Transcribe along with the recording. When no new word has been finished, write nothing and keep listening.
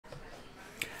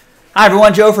Hi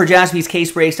everyone, Joe for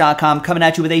JaspysCaseBreaks.com coming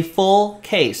at you with a full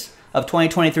case of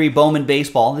 2023 Bowman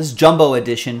Baseball. This is Jumbo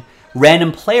Edition,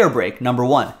 Random Player Break number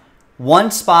 1.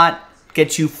 One spot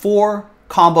gets you 4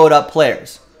 comboed up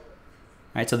players.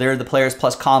 All right, so there are the players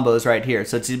plus combos right here.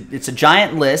 So it's a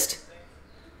giant list,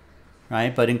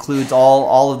 right? But includes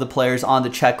all of the players on the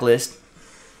checklist.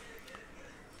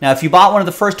 Now, if you bought one of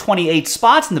the first 28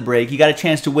 spots in the break, you got a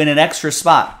chance to win an extra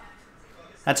spot.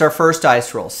 That's our first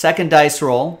dice roll. Second dice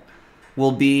roll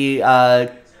will be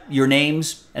your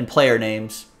names and player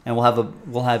names, and we'll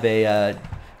have a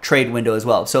trade window as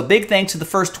well. So big thanks to the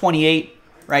first 28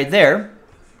 right there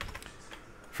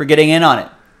for getting in on it.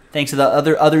 Thanks to the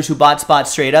others who bought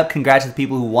spots straight up. Congrats to the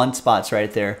people who won spots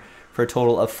right there for a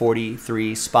total of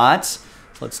 43 spots.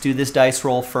 So let's do this dice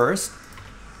roll first.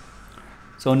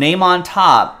 So name on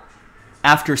top,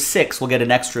 after 6, we'll get an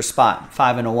extra spot.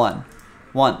 5 and a 1.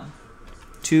 1,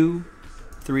 2,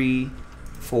 3,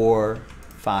 4,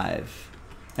 5,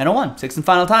 and a 1. 6th and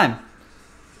final time.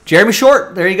 Jeremy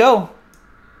Short, there you go.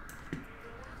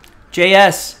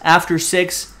 JS, after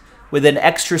 6, with an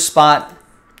extra spot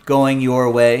going your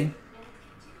way.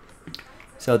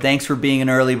 So thanks for being an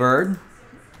early bird.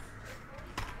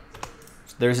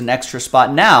 So there's an extra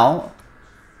spot. Now,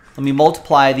 let me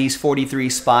multiply these 43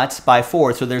 spots by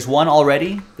 4. So there's 1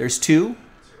 already. There's 2,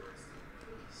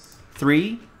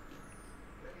 3,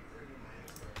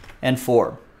 and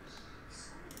 4.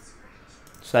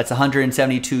 So that's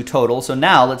 172 total. So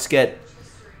now let's get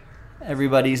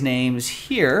everybody's names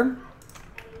here.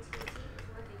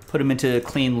 Put them into a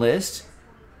clean list.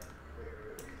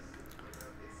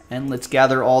 And let's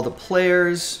gather all the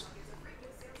players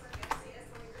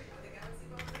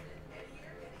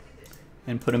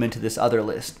and put them into this other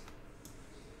list.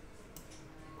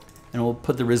 And we'll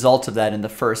put the results of that in the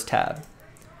first tab.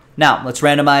 Now, let's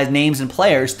randomize names and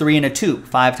players 3 and a 2,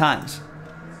 5 times.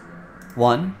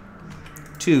 1,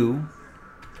 2,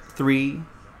 3,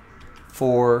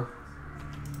 4,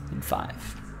 and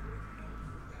 5.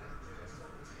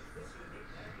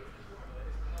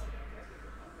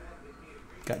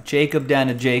 Got Jacob down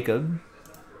to Jacob.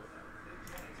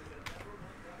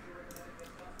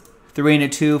 3 and a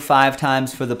 2, 5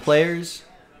 times for the players.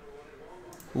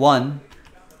 1,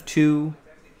 2,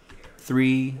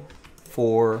 3,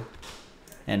 4,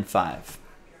 and 5.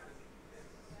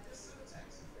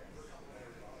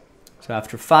 So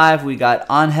after 5, we got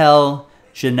Angel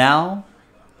Janal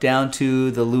down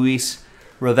to the Luis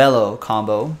Ravello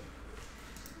combo.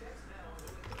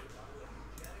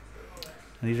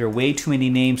 These are way too many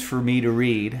names for me to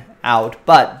read out,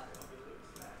 but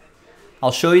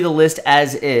I'll show you the list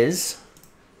as is.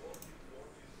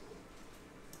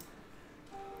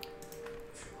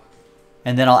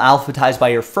 And then I'll alphabetize by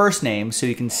your first name so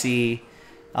you can see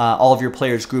all of your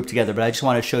players grouped together. But I just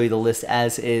want to show you the list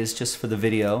as is just for the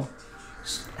video.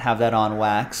 Just have that on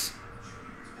wax.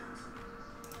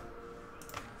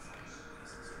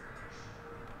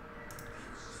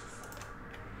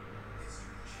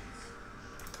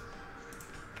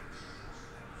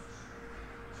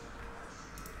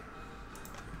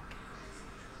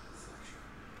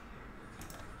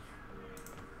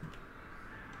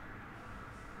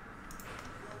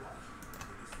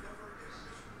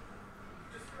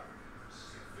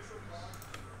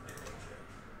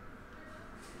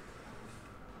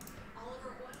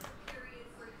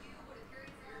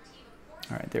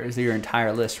 All right, there's your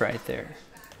entire list right there.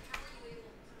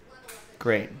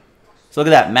 Great. So look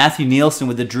at that, Matthew Nielsen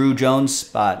with the Drew Jones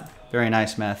spot. Very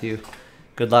nice, Matthew.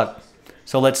 Good luck.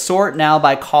 So let's sort now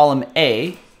by column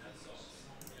A.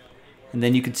 And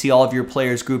then you can see all of your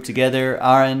players grouped together.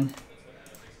 Aaron,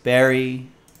 Barry,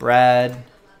 Brad,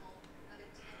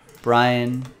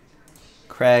 Brian,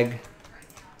 Craig,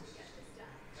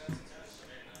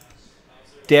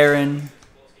 Darren,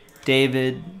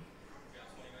 David,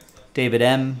 David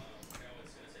M,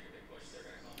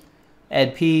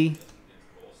 Ed P,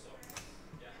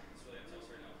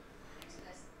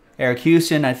 Eric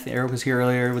Houston. I think Eric was here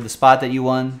earlier with the spot that you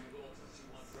won.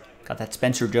 Got that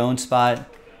Spencer Jones spot.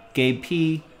 Gabe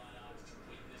P,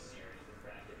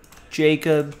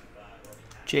 Jacob,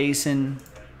 Jason,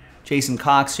 Jason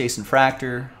Cox, Jason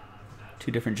Fractor,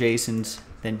 2 different Jasons.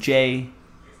 Then Jay,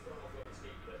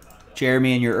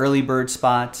 Jeremy in your early bird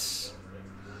spots.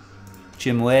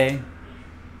 Jim Way,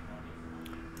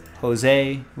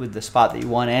 Jose with the spot that you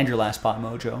won and your last spot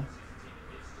mojo.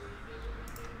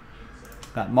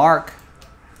 Got Mark,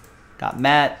 got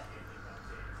Matt.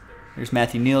 There's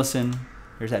Matthew Nielsen.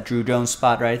 There's that Drew Jones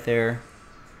spot right there.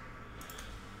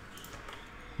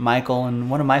 Michael, and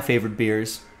one of my favorite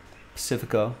beers,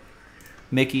 Pacifico.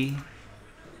 Mickey,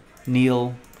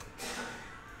 Neil,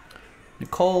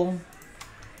 Nicole.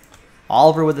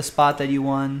 Oliver with the spot that you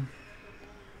won.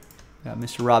 Got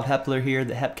Mr. Rob Hepler here,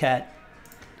 the Hepcat.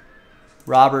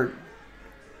 Robert.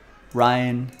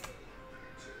 Ryan.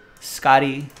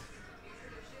 Scotty.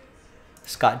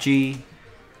 Scott G.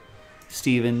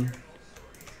 Steven.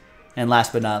 And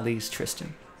last but not least,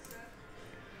 Tristan.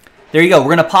 There you go.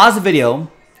 We're going to pause the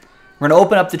video. We're going to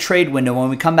open up the trade window. When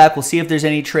we come back, we'll see if there's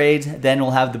any trades. Then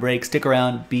we'll have the break. Stick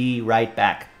around. Be right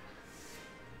back.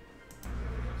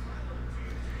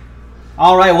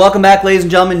 All right, welcome back, ladies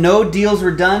and gentlemen. No deals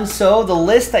were done, so the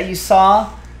list that you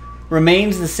saw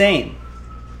remains the same.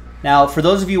 Now, for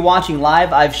those of you watching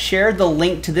live, I've shared the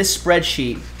link to this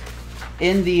spreadsheet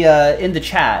in the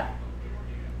chat.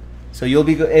 So you'll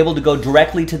be able to go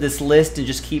directly to this list and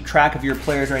just keep track of your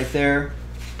players right there.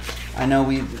 I know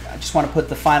I just want to put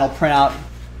the final printout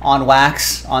on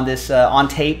wax, on this, on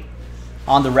tape,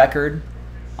 on the record,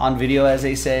 on video, as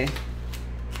they say.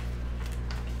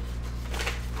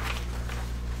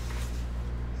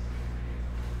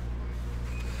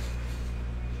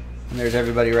 And there's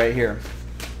everybody right here.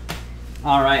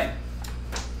 All right.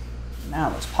 Now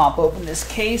let's pop open this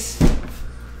case.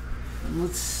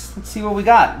 Let's see what we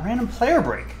got. Random player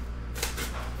break.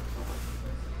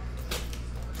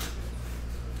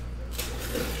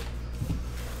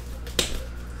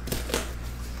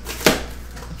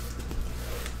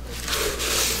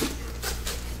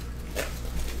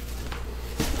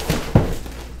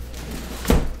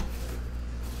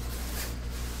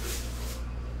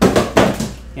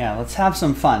 Yeah, let's have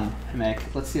some fun, Mick.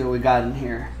 Let's see what we got in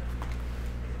here.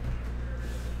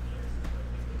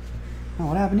 Oh,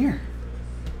 what happened here?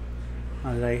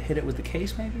 Oh, did I hit it with the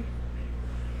case, maybe?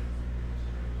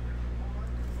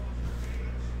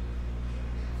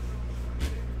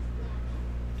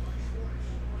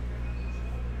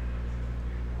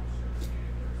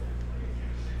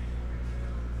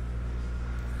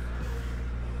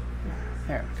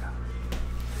 There we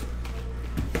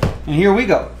go. And here we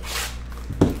go.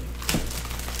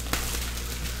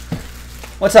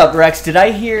 What's up, Rex?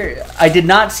 I did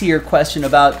not see your question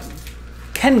about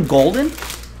Ken Golden?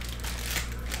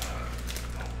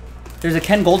 There's a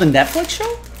Ken Golden Netflix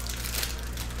show?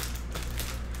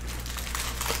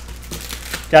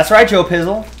 That's right, Joe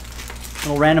Pizzle.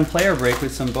 Little random player break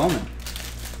with some Bowman.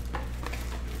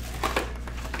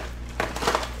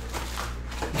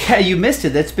 Yeah, you missed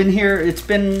it. It's been here.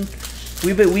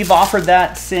 We've offered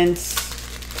that since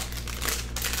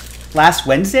last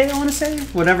Wednesday, I want to say.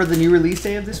 Whatever the new release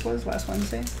day of this was, last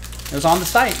Wednesday. It was on the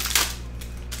site.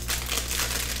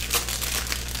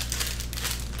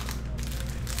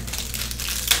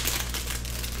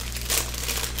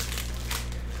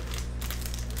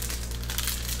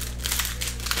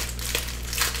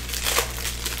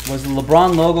 Was the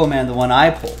LeBron logo man the one I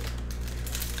pulled?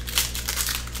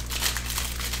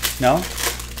 No?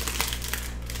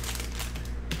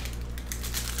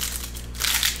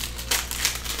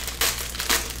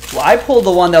 Well, I pulled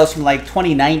the one that was from like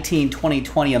 2019,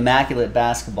 2020 Immaculate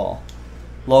Basketball.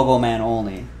 Logo man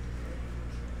only.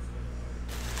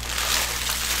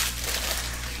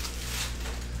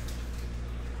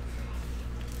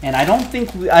 And I don't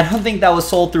think that was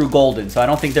sold through Golden, so I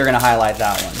don't think they're going to highlight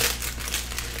that one.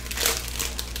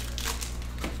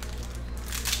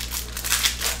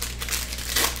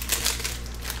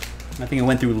 I think it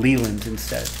went through Leland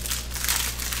instead.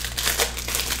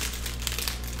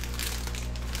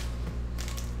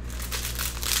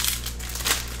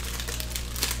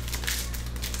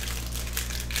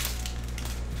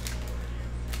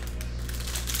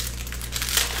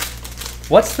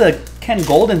 What's the Ken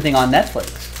Golden thing on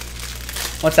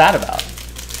Netflix? What's that about?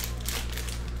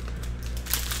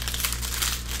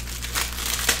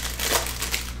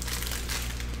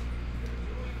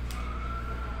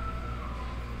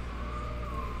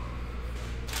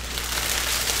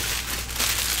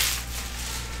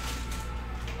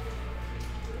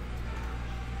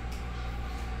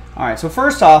 All right, so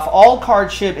first off, all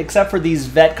cards ship except for these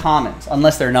vet commons,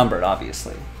 unless they're numbered,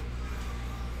 obviously.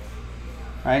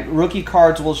 All right, rookie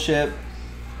cards will ship.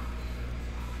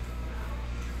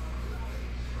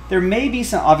 There may be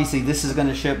some, obviously this is going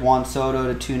to ship Juan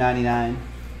Soto to $2.99.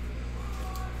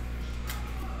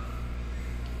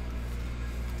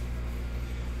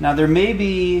 Now there may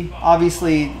be,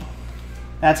 obviously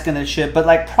that's going to ship, but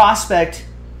like Prospect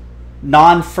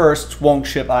non-firsts won't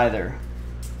ship either.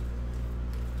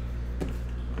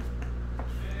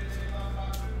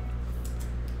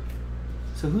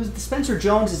 So who's Spencer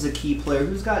Jones is a key player.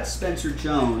 Who's got Spencer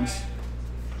Jones?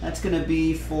 That's going to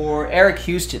be for Eric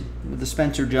Houston with the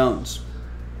Spencer Jones.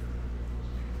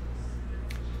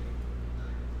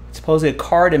 It's supposedly a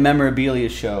card and memorabilia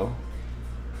show.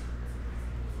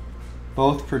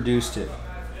 Both produced it.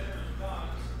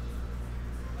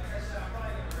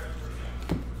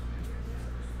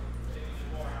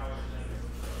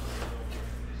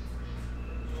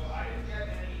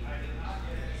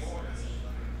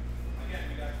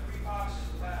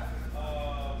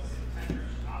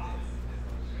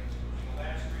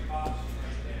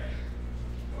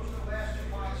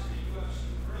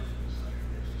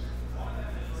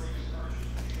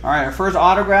 All right, our first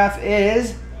autograph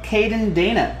is Caden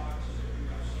Dana.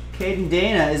 Caden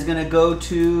Dana is going to go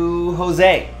to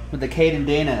Jose with the Caden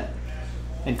Dana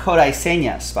and Kodai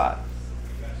Senya spot.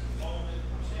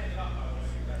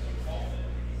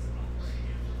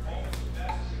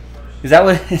 Is that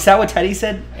what Teddy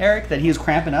said, Eric? That he was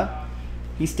cramping up?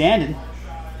 He's standing.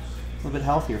 A little bit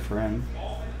healthier for him.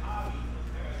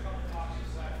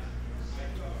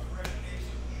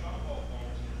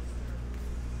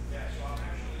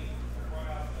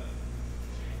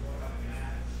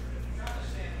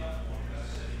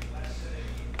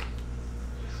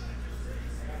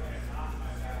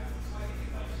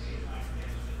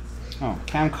 Oh,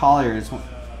 Cam Collier is one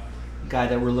guy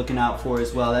that we're looking out for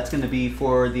as well. That's going to be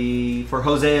for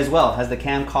Jose as well. Has the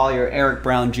Cam Collier Eric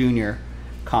Brown Jr.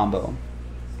 combo.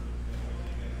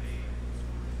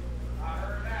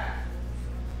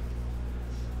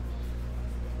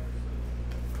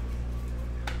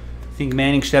 Think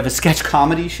Manning should have a sketch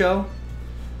comedy show?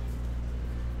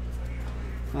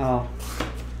 Oh,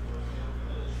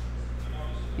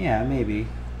 yeah, maybe.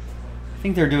 I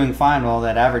think they're doing fine with all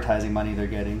that advertising money they're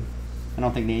getting. I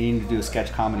don't think they need to do a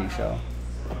sketch comedy show.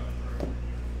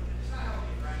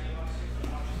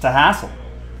 It's a hassle.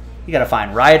 You got to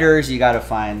find writers. You got to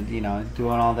find,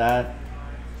 doing all that.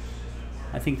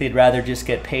 I think they'd rather just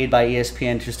get paid by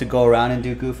ESPN just to go around and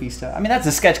do goofy stuff. I mean, that's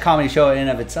a sketch comedy show in and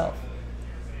of itself.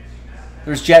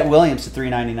 There's Jet Williams to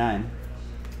 $3.99.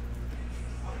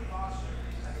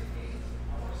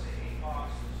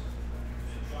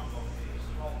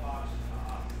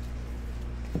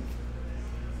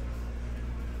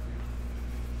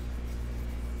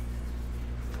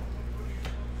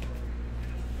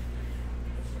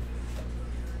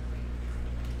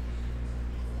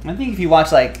 I think if you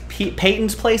watch like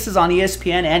Peyton's Places on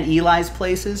ESPN and Eli's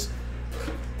Places,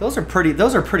 those are pretty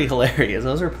hilarious.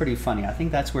 Those are pretty funny. I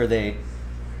think that's where they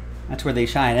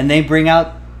shine, and they bring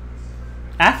out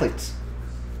athletes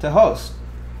to host.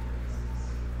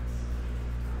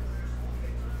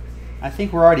 I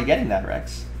think we're already getting that,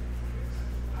 Rex,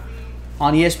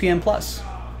 on ESPN Plus.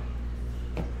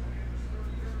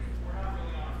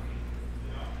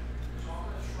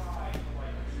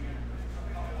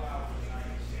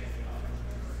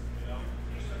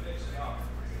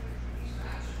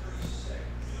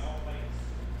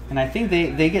 And I think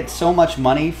they get so much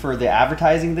money for the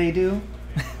advertising they do.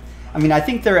 I mean, I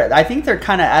think they're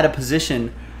kind of at a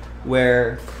position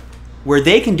where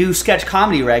they can do sketch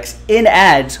comedy, Rex, in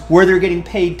ads where they're getting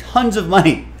paid tons of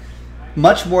money,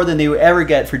 much more than they would ever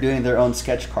get for doing their own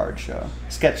sketch comedy show.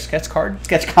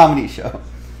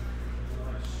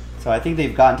 So I think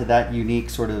they've gotten to that unique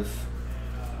sort of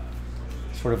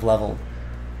level.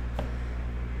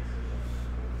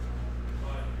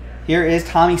 Here is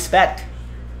Tommy Specht.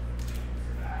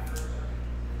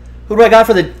 Who do I got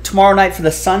for the tomorrow night for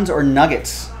the Suns or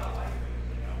Nuggets?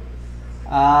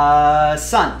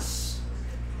 Suns.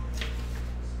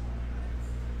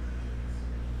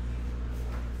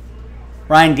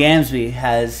 Ryan Gamsby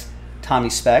has Tommy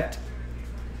Specht.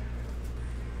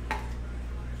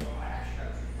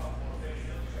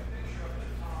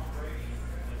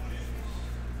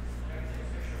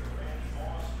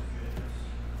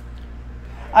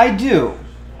 I do.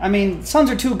 I mean, Suns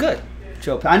are too good.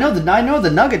 I know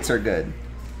the Nuggets are good,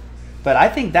 but I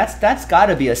think that's got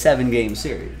to be a 7-game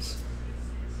series.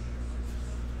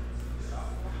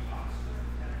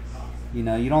 You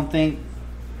don't think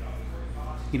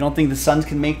the Suns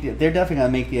can make they're definitely going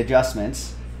to make the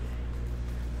adjustments.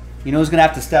 Who's going to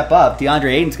have to step up?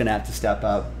 DeAndre Ayton's going to have to step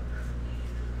up.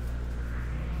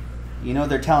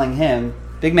 They're telling him,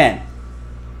 big man,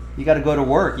 you got to go to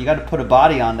work. You got to put a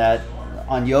body on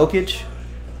Jokic.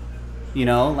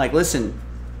 Listen,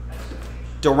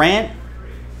 Durant,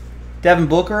 Devin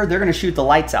Booker, they're going to shoot the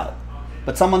lights out.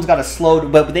 But someone's got to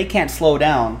but they can't slow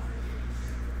down.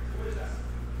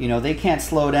 They can't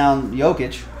slow down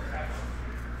Jokic.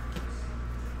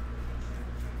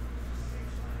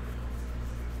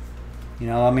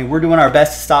 I mean, we're doing our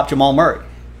best to stop Jamal Murray.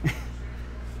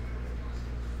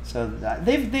 So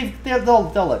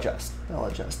they'll adjust. They'll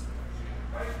adjust.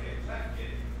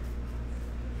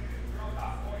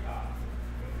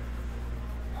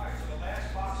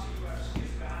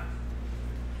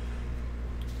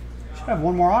 have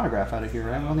one more autograph out of here,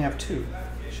 right? We only have 2.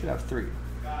 Should have 3.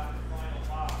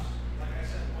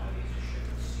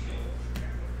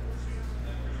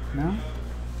 No?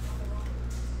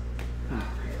 All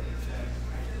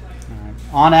right.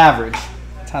 On average,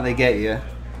 that's how they get you.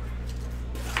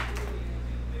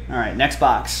 All right, next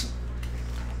box.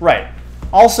 Right.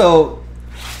 Also,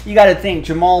 you got to think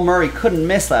Jamal Murray couldn't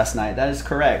miss last night. That is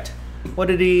correct. What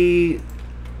did he...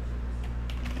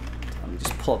 Let me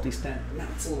just pull up these stats. Now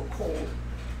it's a little cold.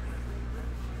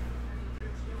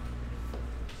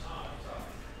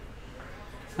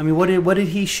 I mean, what did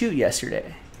he shoot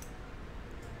yesterday?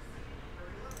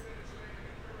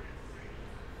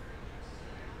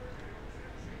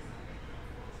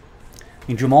 I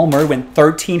mean, Jamal Murray went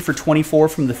 13 for 24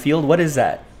 from the field. What is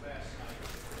that?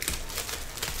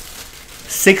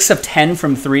 6 of 10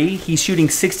 from 3. He's shooting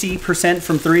 60%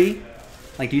 from 3.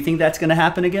 Like, do you think that's going to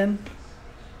happen again?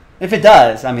 If it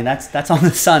does, I mean, that's on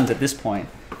the Suns at this point.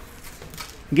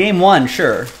 Game 1,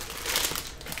 sure.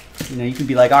 You know, you can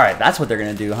be like, all right, that's what they're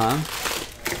going to do, huh?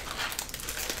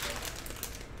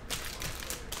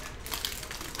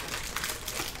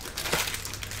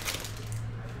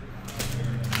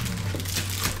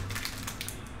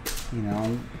 You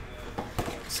know,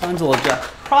 Suns will adjust.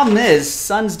 Problem is,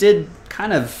 Suns did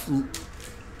kind of...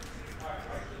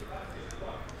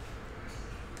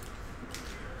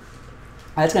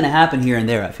 That's going to happen here and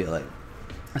there, I feel like.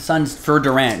 The Suns, for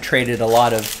Durant, traded a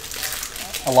lot of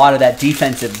that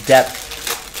defensive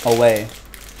depth away.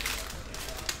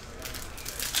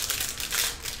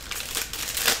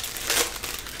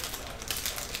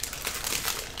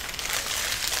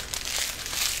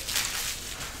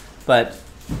 But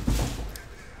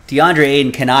DeAndre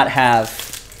Ayton cannot have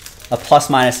a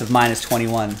plus-minus of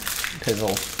 -21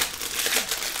 Pizzle.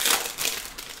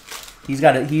 He's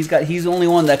the only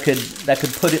one that could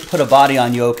put a body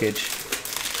on Jokic.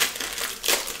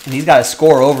 And he's got to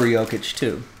score over Jokic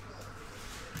too.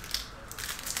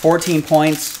 14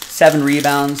 points, 7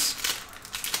 rebounds.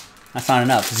 That's not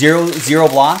enough. Zero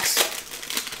blocks.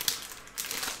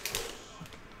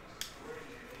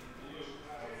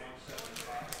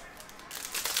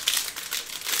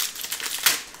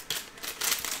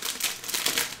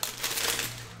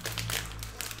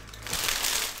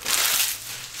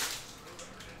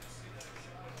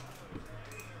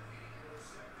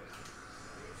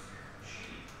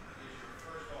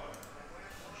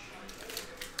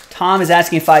 Tom is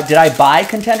asking if did I buy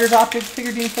Contenders Optic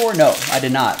Figure Team 4? No, I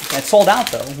did not. That sold out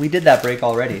though. We did that break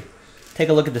already. Take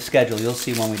a look at the schedule. You'll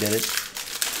see when we did it.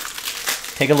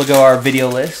 Take a look at our video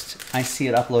list. I see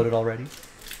it uploaded already.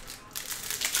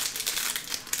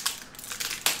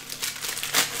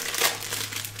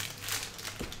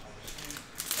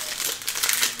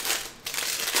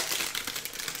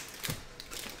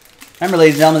 Remember,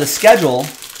 ladies and gentlemen, the schedule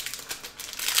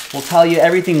will tell you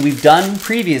everything we've done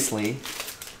previously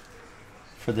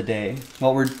for the day,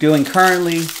 what we're doing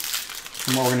currently,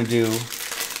 and what we're going to do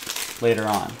later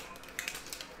on.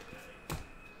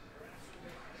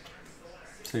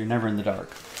 So you're never in the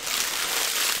dark.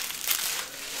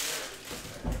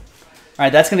 All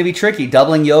right, that's going to be tricky.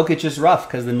 Doubling Jokic is rough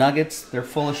because the Nuggets, they're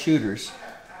full of shooters.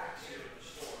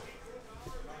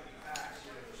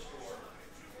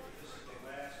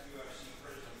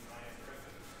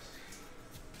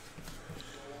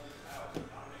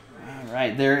 All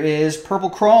right, there is Purple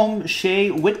Chrome, Shea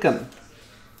Whitcomb.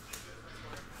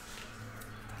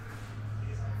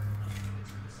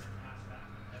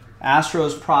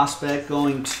 Astros prospect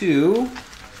going to...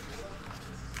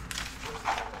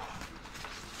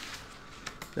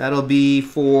 That'll be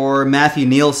for Matthew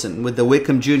Nielsen with the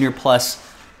Whitcomb Jr. plus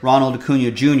Ronald Acuna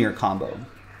Jr. combo.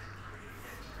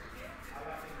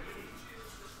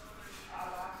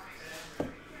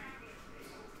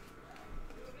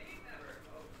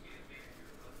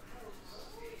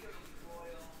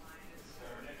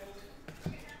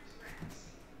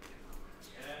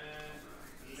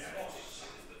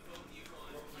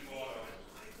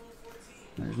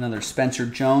 There's another Spencer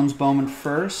Jones Bowman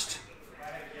first.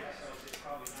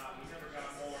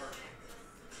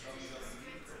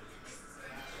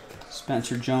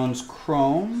 Spencer Jones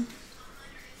Chrome.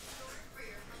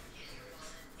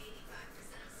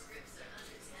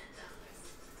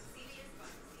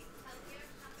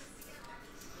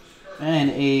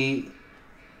 And a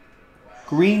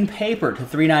green paper to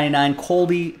 $3.99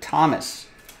 Colby Thomas.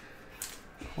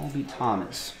 Colby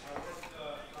Thomas.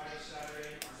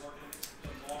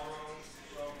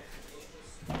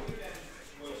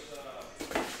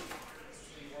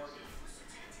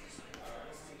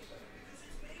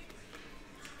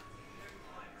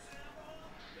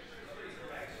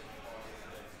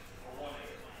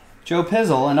 Joe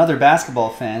Pizzle and other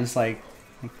basketball fans, like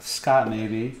Scott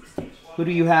maybe. Who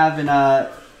do you have in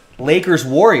Lakers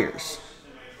Warriors?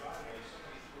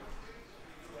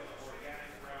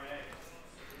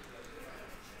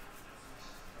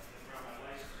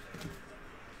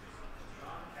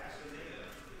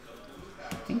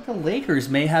 I think the Lakers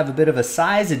may have a bit of a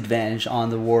size advantage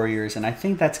on the Warriors, and I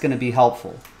think that's going to be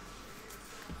helpful.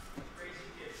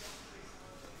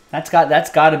 That's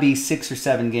got to be 6 or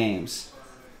 7 games.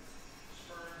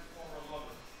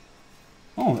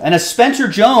 Oh, and a Spencer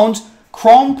Jones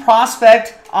Chrome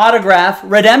Prospect Autograph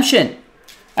Redemption.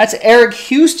 That's Eric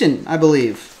Houston, I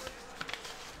believe.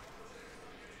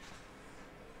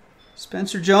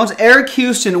 Spencer Jones, Eric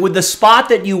Houston with the spot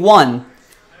that you won.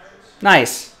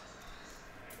 Nice.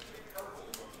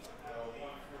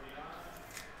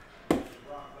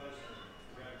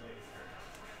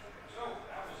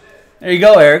 There you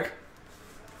go, Eric.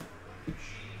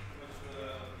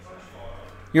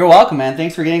 You're welcome, man.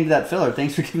 Thanks for getting to that filler.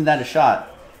 Thanks for giving that a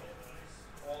shot.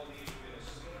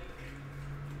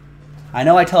 I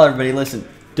know I tell everybody, listen,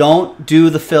 don't do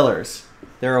the fillers.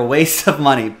 They're a waste of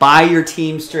money. Buy your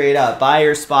team straight up. Buy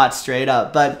your spot straight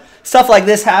up. But stuff like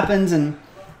this happens, and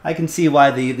I can see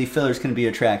why the fillers can be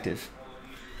attractive.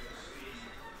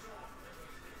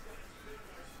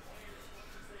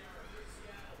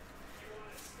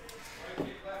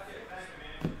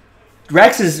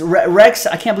 Rex,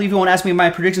 I can't believe you won't ask me my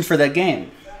predictions for that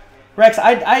game. Rex,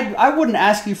 I wouldn't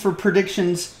ask you for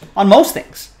predictions on most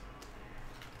things.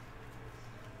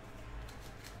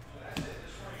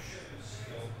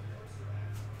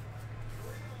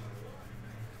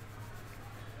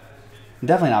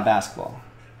 Definitely not basketball.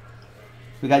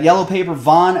 We got yellow paper,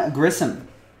 Von Grissom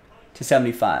to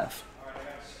 75.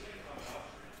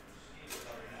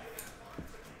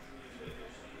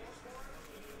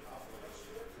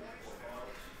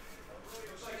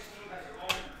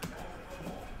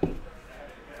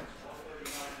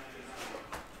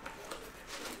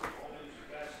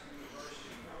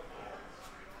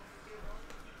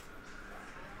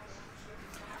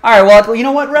 All right, well, you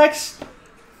know what, Rex?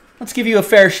 Let's give you a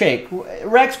fair shake.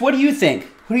 Rex, what do you think?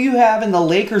 Who do you have in the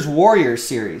Lakers-Warriors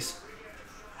series?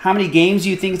 How many games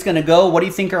do you think it's going to go? What do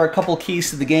you think are a couple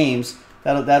keys to the games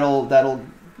that'll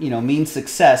mean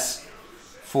success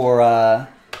for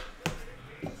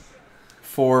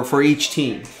each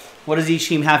team? What does each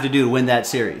team have to do to win that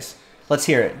series? Let's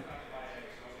hear it.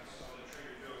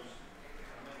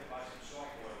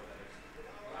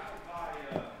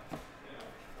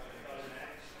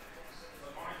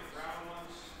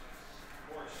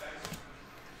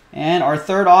 And our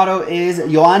third auto is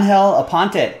Yoangel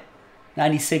Aponte,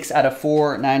 96 out of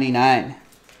 499.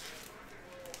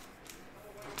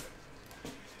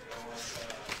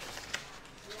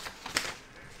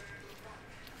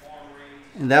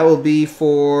 And that will be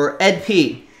for Ed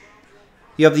P.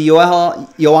 You have the Yoangel,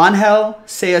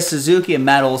 Seiya Suzuki, and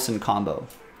Matt Olson combo.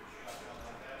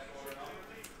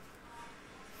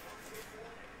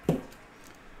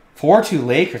 Four 2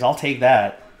 Lakers, I'll take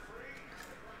that.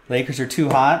 Lakers are too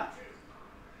hot.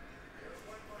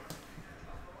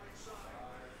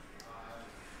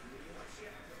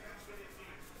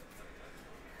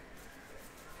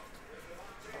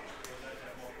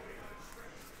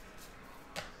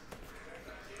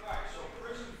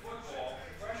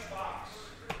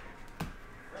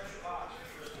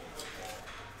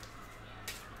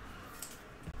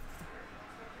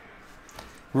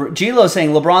 Gilo saying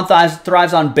LeBron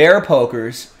thrives on bear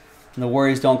pokers. And the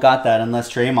Warriors don't got that unless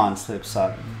Draymond slips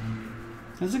up.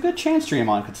 There's a good chance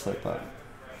Draymond could slip up.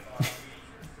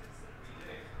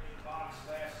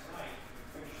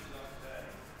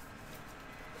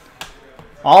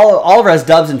 Oliver has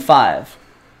Dubs in 5.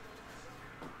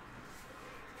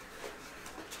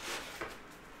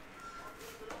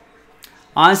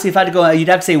 Honestly, if I had to go, you'd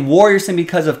have to say Warriors simply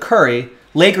because of Curry.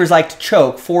 Lakers like to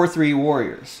choke. 4-3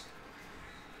 Warriors.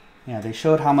 Yeah, they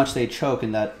showed how much they choke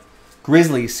in that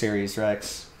Grizzlies series,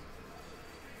 Rex.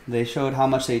 They showed how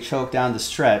much they choked down the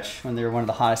stretch when they were one of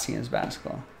the hottest teams in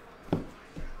basketball.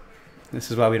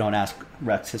 This is why we don't ask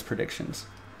Rex his predictions.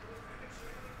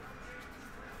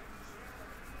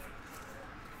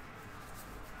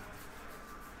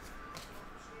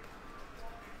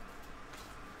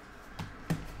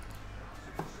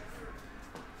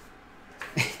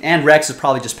 And Rex is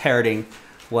probably just parroting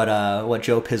what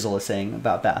Joe Pizzle is saying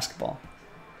about basketball.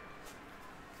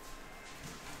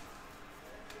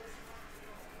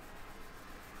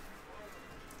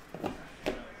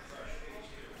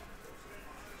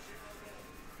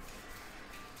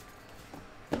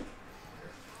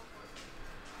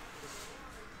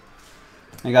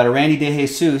 I got a Randy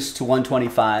DeJesus to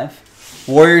 125.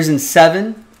 Warriors in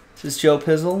 7. This is Joe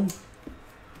Pizzle.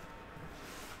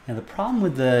 Now the problem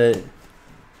with the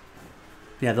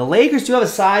Lakers do have a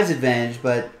size advantage,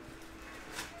 but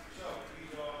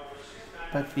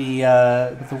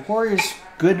the Warriors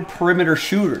good perimeter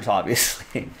shooters,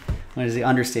 obviously. What is the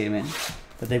understatement?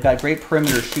 But they've got great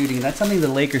perimeter shooting. That's something the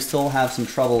Lakers still have some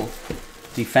trouble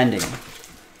defending.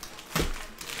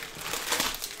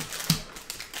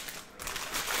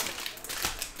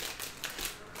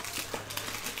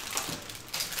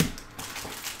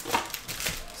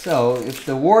 So if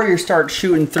the Warriors start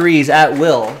shooting threes at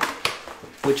will,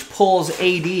 which pulls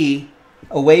AD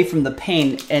away from the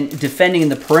paint and defending in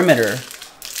the perimeter,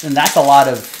 then that's a lot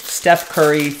of Steph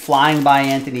Curry flying by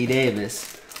Anthony Davis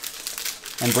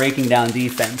and breaking down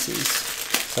defenses.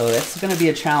 So that's going to be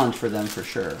a challenge for them for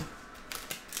sure.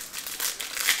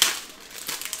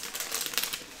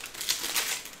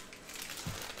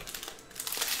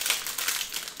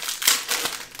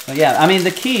 But yeah, I mean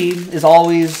the key is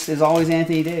always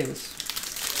Anthony Davis.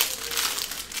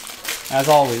 As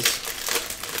always.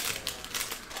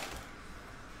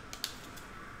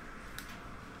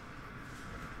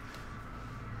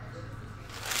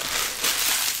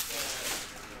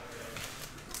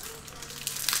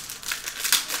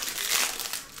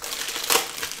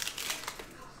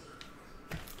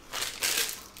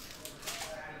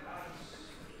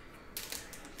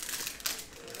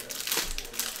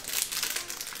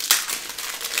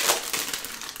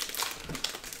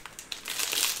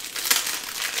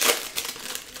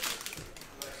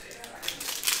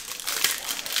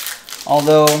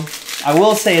 Although, I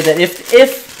will say that if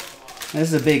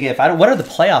this is a big if. What are the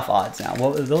playoff odds now?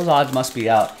 Well, those odds must be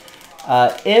out.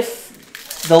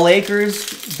 If the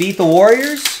Lakers beat the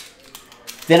Warriors,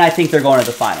 then I think they're going to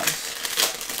the finals.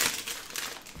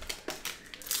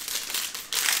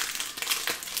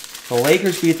 If the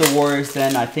Lakers beat the Warriors,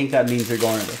 then I think that means they're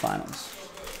going to the finals.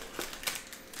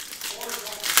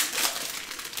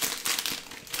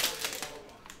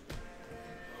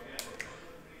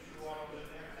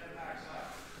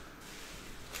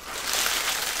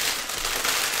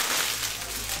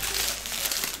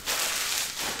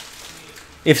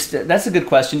 That's a good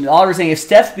question. Oliver's saying, if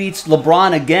Steph beats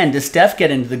LeBron again, does Steph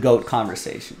get into the GOAT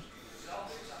conversation? I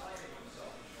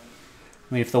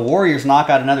mean, if the Warriors knock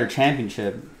out another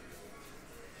championship,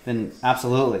 then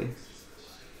absolutely.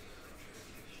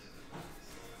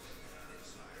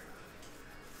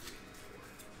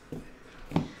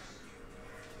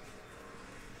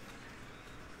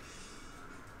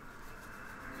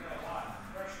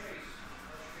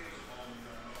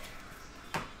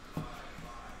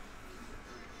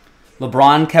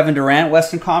 LeBron, Kevin Durant,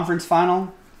 Western Conference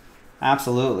Final?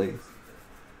 Absolutely.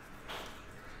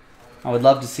 I would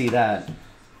love to see that.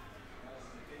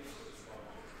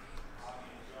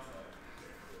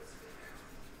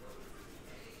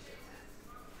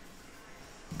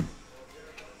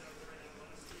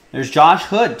 There's Josh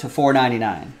Hood to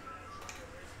 $4.99.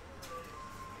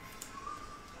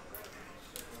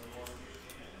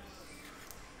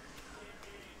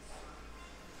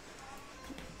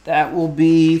 That will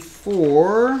be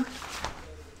for...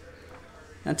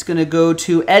 That's going to go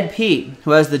to Ed P,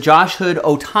 who has the Josh Hood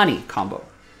Ohtani combo.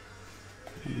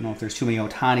 I don't know if there's too many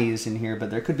Ohtanis in here,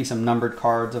 but there could be some numbered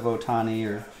cards of Ohtani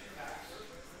or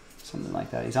something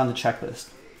like that. He's on the checklist.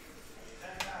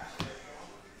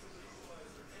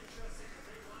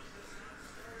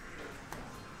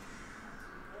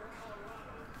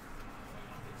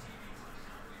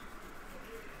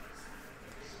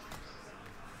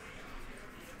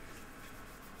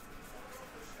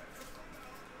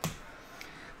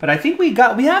 But I think we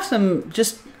have some,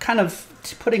 just kind of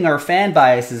putting our fan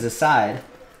biases aside,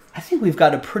 I think we've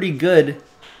got a pretty good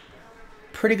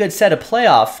set of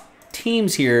playoff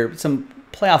teams here, some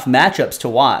playoff matchups to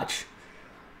watch.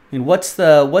 I mean, what's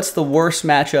the worst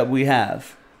matchup we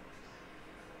have?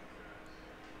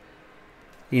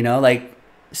 You know, like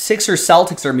Sixers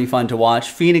Celtics are going to be fun to watch.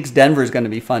 Phoenix Denver is going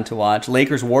to be fun to watch.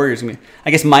 Lakers Warriors,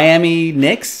 I guess Miami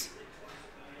Knicks.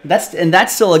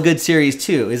 That's still a good series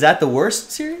too. Is that the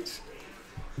worst series?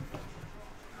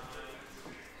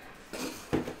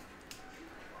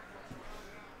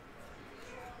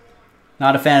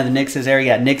 Not a fan of the Knicks'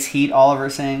 area. Yeah, Knicks Heat, Oliver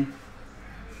saying.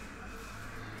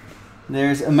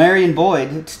 There's Amarian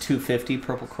Boyd. It's $250,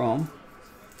 purple chrome.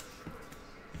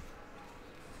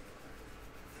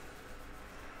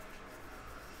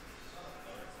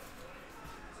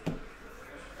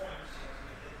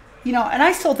 You know, and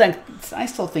I still think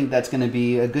that's going to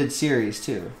be a good series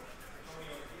too.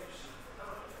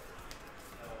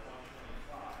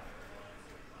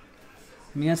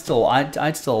 I mean, I'd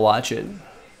still watch it.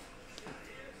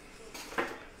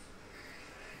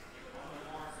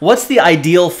 What's the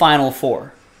ideal Final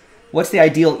Four? What's the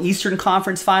ideal Eastern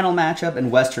Conference final matchup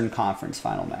and Western Conference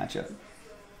final matchup?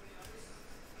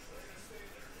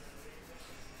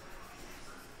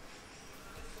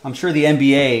 I'm sure the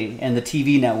NBA and the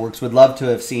TV networks would love to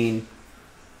have seen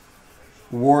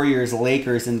Warriors,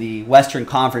 Lakers in the Western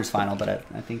Conference final, but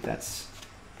I think it's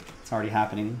already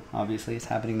happening. Obviously, it's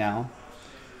happening now.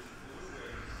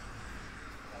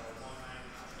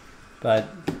 But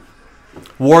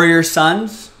Warriors,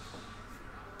 Suns.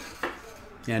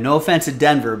 Yeah, no offense to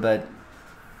Denver, but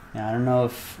yeah, I don't know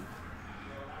if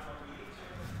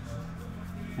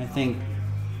I think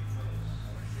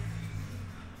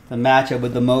the matchup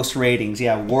with the most ratings,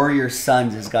 yeah, Warriors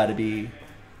Suns has got to be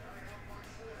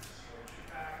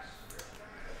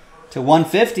to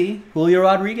 150. Julio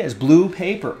Rodriguez, blue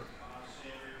paper,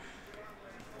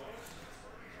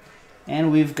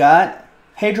 and we've got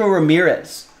Pedro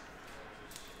Ramirez.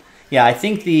 Yeah, I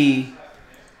think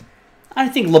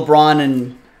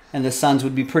LeBron and the Suns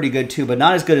would be pretty good too, but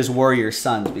not as good as Warriors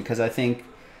Suns because I think,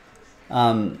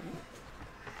 the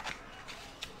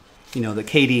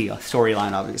KD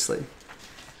storyline, obviously.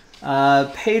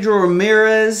 Pedro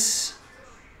Ramirez,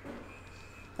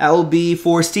 that will be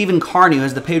for Stephen Carney, who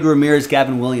has the Pedro Ramirez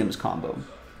Gavin Williams combo.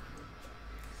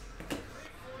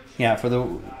 Yeah, for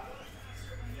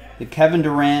the Kevin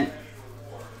Durant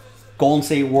Golden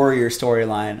State Warriors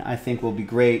storyline, I think will be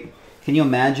great. Can you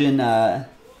imagine the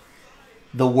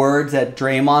words that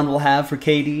Draymond will have for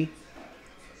KD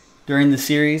during the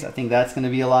series? I think that's going to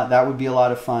be a lot. That would be a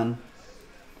lot of fun.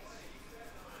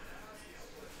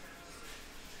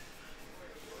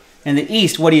 In the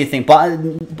East, what do you think?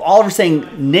 Oliver's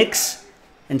saying Knicks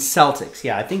and Celtics.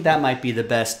 Yeah, I think that might be the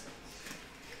best.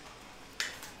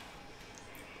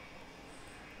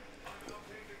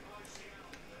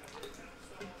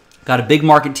 Got a big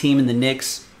market team in the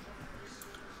Knicks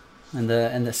and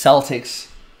the Celtics.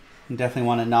 You definitely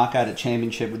want to knock out a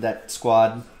championship with that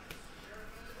squad.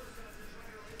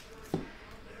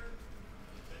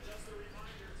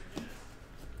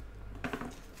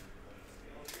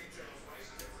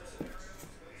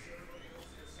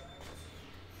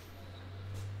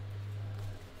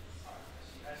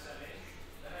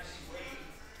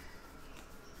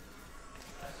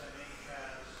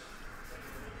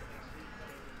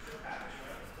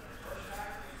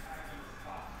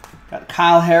 Got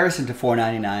Kyle Harrison to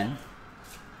 499.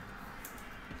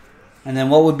 And then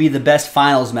what would be the best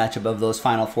finals matchup of those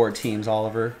Final Four teams,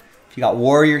 Oliver? If you got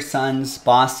Warriors, Suns,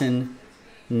 Boston,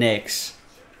 Knicks.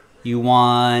 You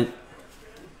want...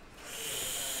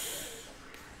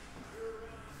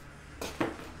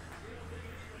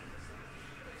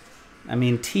 I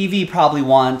mean, TV probably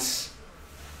wants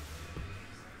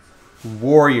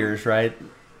Warriors, right?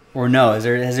 Or no? Has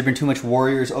there been too much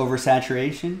Warriors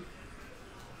oversaturation?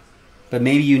 But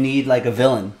maybe you need like a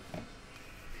villain.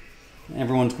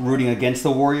 Everyone's rooting against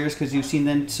the Warriors because you've seen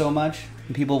them so much,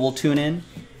 and people will tune in.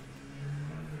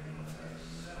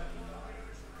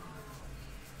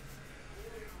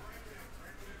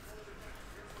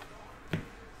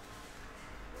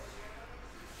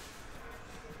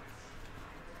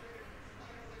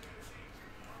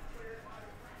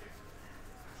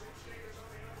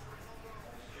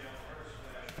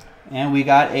 And we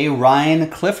got a Ryan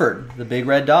Clifford, the big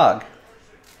red dog.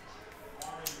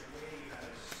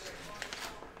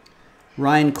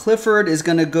 Ryan Clifford is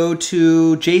going to go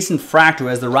to Jason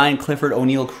Fractor as the Ryan Clifford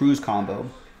O'Neal Cruz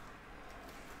combo.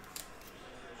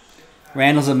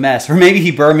 Randall's a mess. Or maybe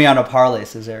he burned me on a parlay,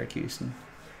 says Eric Houston.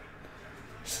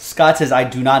 Scott says, I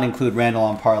do not include Randall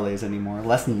on parlays anymore.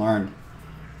 Lesson learned.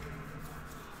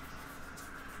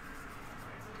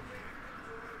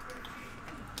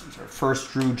 There's our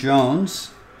first Drew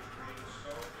Jones.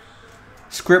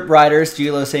 Script writers,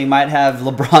 Gilo saying might have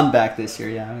LeBron back this year.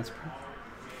 Yeah, that's pretty.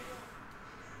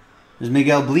 There's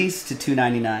Miguel Bleis to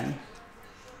 299.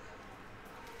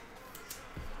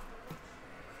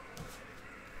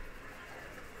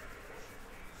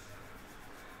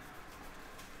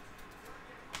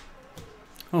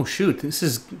 Oh shoot, this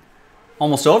is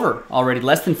almost over already.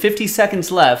 Less than 50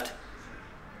 seconds left.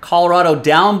 Colorado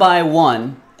down by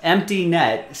 1. Empty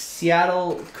net.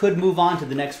 Seattle could move on to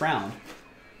the next round.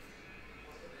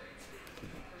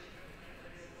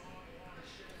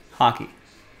 Hockey.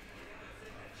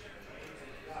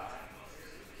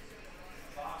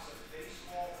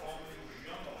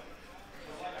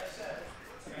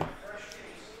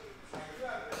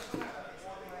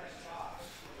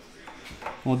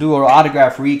 We'll do our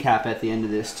autograph recap at the end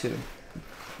of this, too.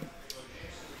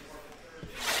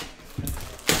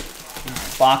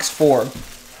 Box 4.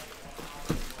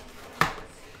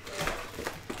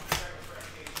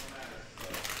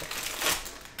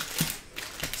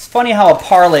 funny how a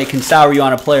parlay can sour you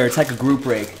on a player. It's like a group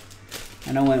break.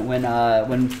 I know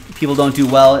when people don't do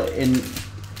well in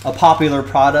a popular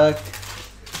product,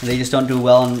 and they just don't do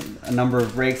well in a number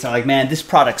of breaks, they're like, man, this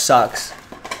product sucks.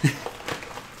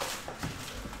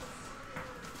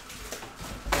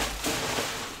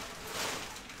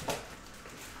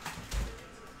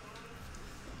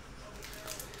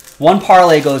 One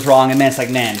parlay goes wrong, and man, it's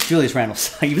like, man, Julius Randle,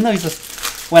 even though he's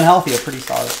just when healthy, a pretty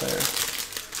solid player.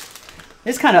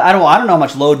 It's kind of, I don't know how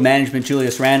much load management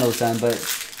Julius Randle's done, but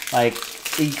like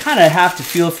you kind of have to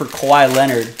feel for Kawhi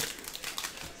Leonard,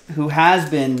 who has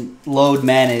been load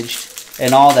managed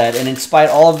and all that, and in spite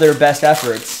of all of their best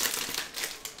efforts,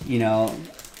 you know,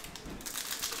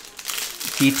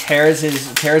 he tears a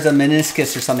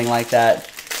meniscus or something like that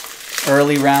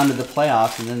early round of the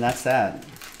playoffs, and then that's that.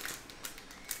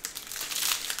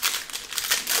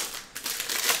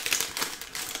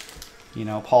 You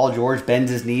know, Paul George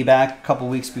bends his knee back a couple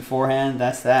weeks beforehand.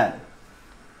 That's that.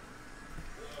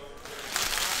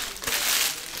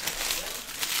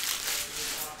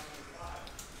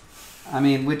 I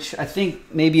mean, which I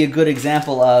think may be a good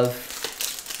example of,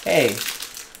 hey,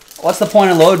 what's the point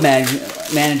of load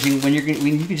managing when you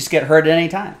can just get hurt at any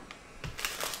time?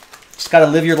 Just got to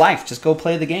live your life. Just go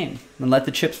play the game and let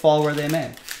the chips fall where they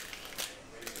may.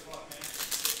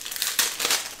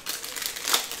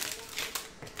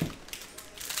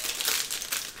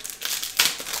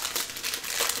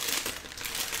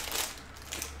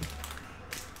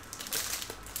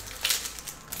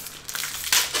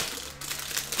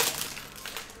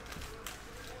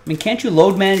 I mean, can't you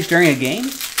load manage during a game?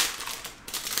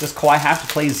 Does Kawhi have to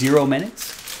play 0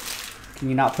 minutes? Can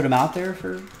you not put him out there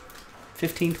for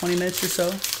 15, 20 minutes or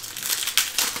so?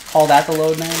 Call that the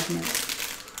load management?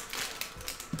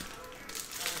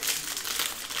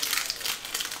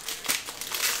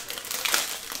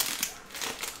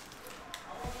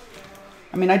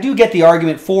 I mean, I do get the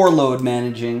argument for load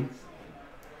managing.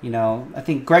 You know, I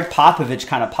think Greg Popovich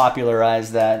kind of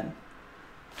popularized that.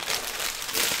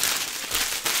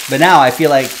 But now I feel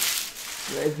like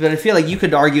you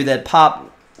could argue that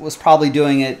Pop was probably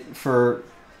doing it for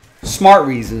smart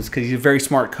reasons because he's a very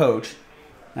smart coach.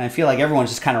 And I feel like everyone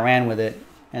just kind of ran with it,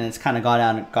 and it's kind of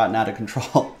gotten out of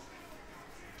control.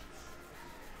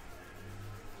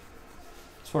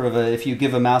 Sort of a if you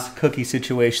give a mouse a cookie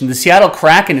situation. The Seattle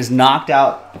Kraken has knocked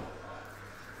out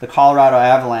the Colorado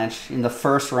Avalanche in the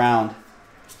first round.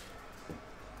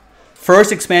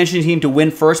 First expansion team to win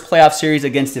first playoff series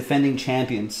against defending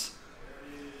champions.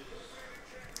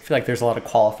 I feel like there's a lot of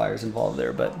qualifiers involved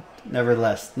there, but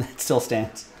nevertheless, it still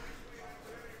stands.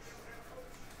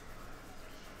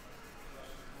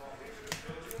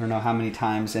 I don't know how many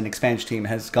times an expansion team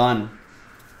has gone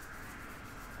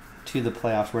to the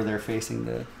playoffs where they're facing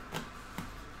the...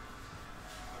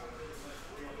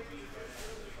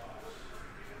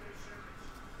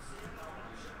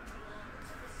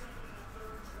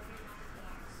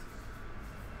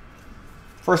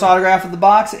 First autograph of the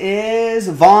box is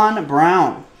Von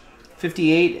Brown.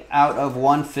 58 out of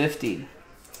 150.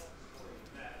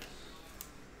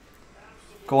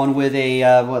 Going with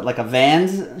a, like a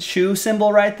Vans shoe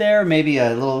symbol right there. Maybe a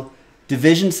little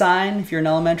division sign if you're in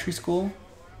elementary school.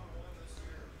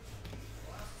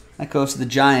 That goes to the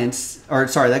Giants. Or,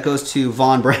 sorry, that goes to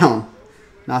Von Brown.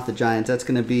 Not the Giants. That's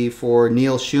going to be for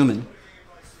Neil Schumann.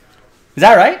 Is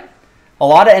that right? A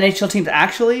lot of NHL teams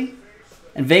actually...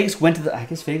 And Vegas went to the... I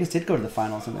guess Vegas did go to the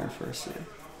finals in their first year.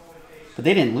 But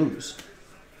they didn't lose.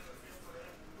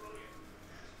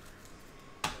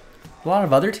 A lot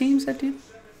of other teams that did?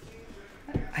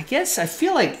 I guess I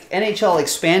feel like NHL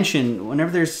expansion,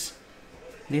 whenever there's...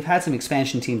 They've had some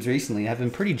expansion teams recently, have been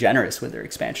pretty generous with their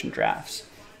expansion drafts.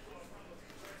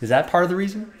 Is that part of the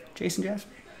reason, Jason Jasper?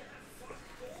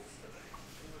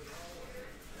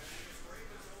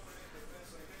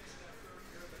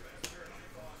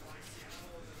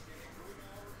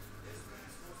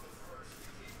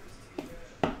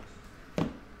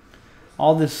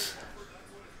 All this...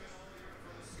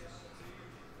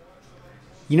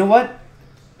 You know what,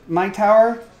 Mike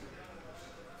Tower?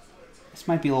 This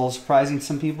might be a little surprising to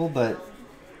some people, but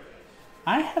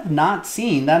I have not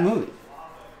seen that movie.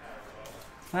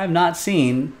 I have not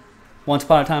seen Once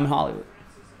Upon a Time in Hollywood.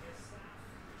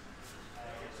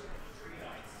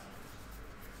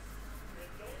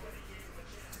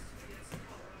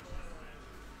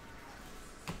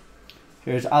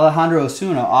 Here's Alejandro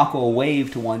Osuna, Aqua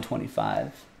Wave to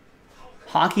 125.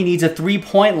 Hockey needs a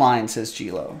three-point line, says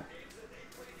Gilo.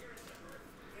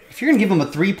 If you're going to give him a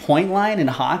three-point line in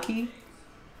hockey...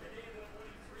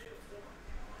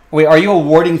 Wait, are you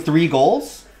awarding 3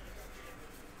 goals?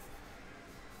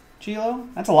 Gilo?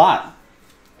 That's a lot.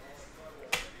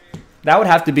 That would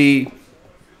have to be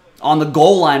on the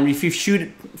goal line. If you shoot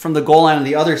it from the goal line on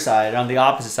the other side, on the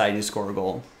opposite side, you score a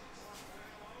goal.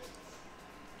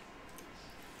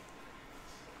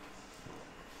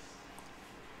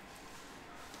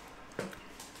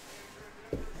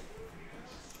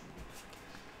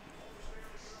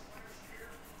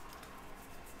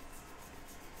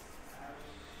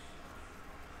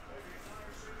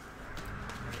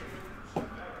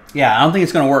 Yeah, I don't think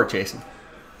it's going to work, Jason.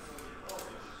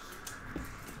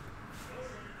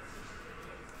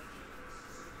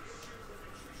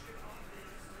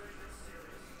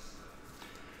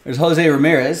 There's Jose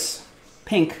Ramirez,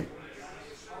 pink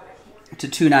to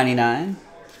 $2.99.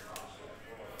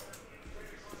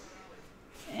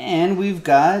 And we've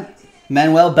got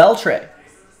Manuel Beltre.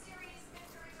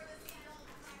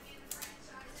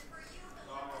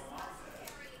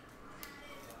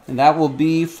 And that will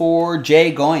be for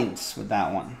Jay Goins with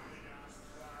that one.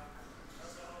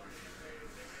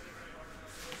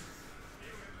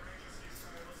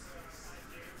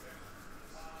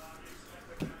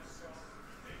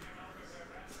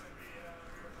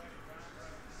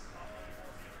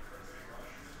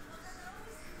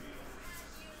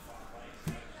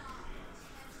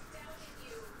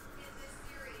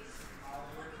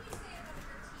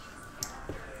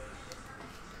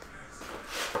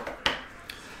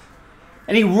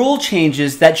 Any rule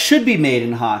changes that should be made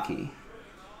in hockey?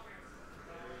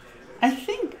 I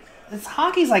think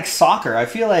hockey's like soccer. I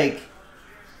feel like,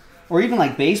 or even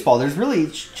like baseball, there's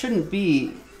really shouldn't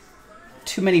be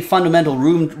too many fundamental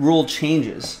rule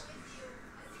changes.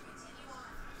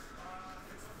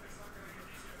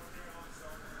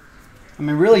 I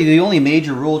mean, really, the only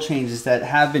major rule changes that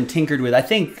have been tinkered with, I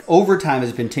think overtime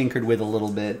has been tinkered with a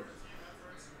little bit.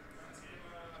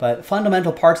 But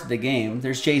fundamental parts of the game,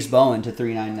 there's Jace Bowen to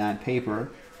 $3.99 paper.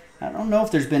 I don't know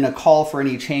if there's been a call for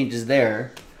any changes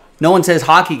there. No one says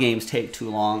hockey games take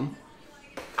too long.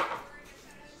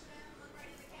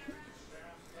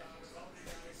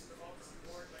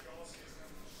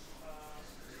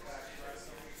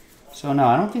 So no,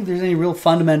 I don't think there's any real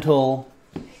fundamental,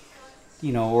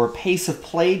 you know, or pace of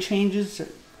play changes.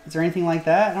 Is there anything like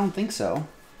that? I don't think so.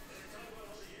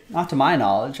 Not to my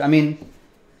knowledge. I mean,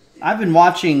 I've been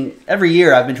watching, every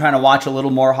year I've been trying to watch a little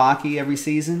more hockey every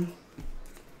season.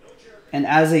 And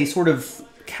as a sort of,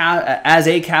 as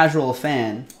a casual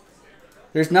fan,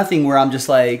 there's nothing where I'm just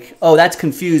like, oh, that's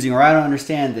confusing, or I don't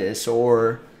understand this,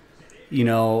 or, you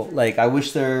know, like, I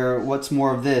wish what's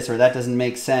more of this, or that doesn't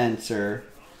make sense, or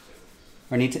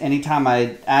anytime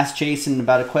I ask Jason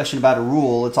about a question about a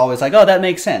rule, it's always like, oh, that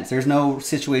makes sense. There's no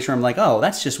situation where I'm like, oh,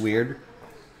 that's just weird.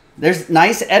 There's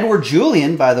nice Edward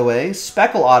Julian, by the way,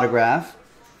 speckle autograph.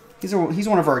 He's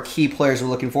one of our key players we're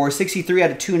looking for. 63 out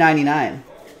of 299.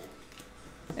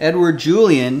 Edward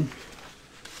Julian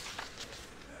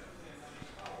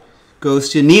goes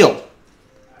to Neil.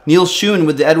 Neil Schoen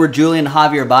with the Edward Julian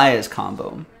Javier Baez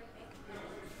combo.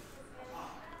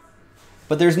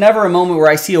 But there's never a moment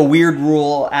where I see a weird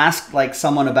rule, ask like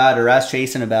someone about it or ask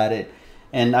Jason about it,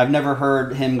 and I've never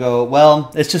heard him go,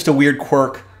 well, it's just a weird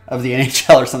quirk of the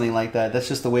NHL or something like that. That's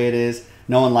just the way it is.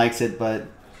 No one likes it, but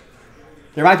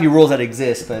there might be rules that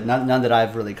exist, but none that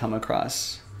I've really come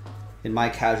across in my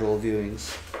casual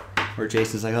viewings. Where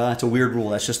Jason's like, oh, that's a weird rule.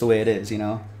 That's just the way it is, you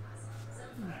know?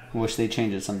 I wish they'd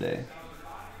change it someday.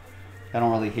 I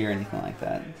don't really hear anything like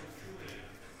that.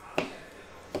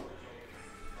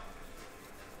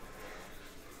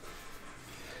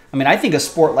 I mean, I think a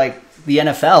sport like the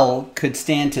NFL could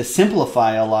stand to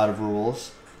simplify a lot of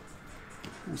rules.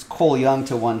 It's Cole Young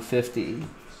to 150.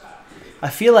 I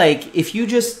feel like if you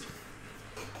just,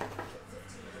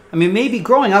 I mean, maybe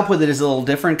growing up with it is a little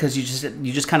different because you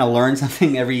just kind of learn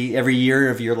something every year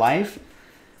of your life.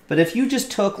 But if you just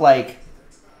took like,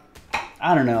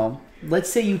 I don't know, let's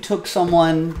say you took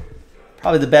someone,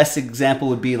 probably the best example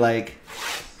would be like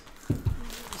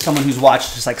someone who's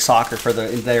watched just like soccer for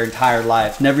their entire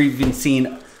life, never even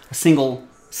seen a single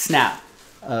snap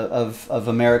of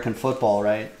American football,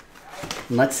 right?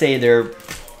 And let's say they're,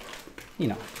 you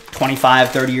know, 25,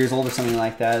 30 years old or something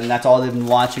like that, and that's all they've been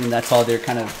watching, and that's all they're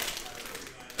kind of...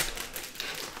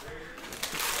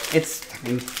 It's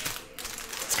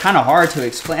kind of hard to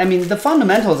explain. I mean, the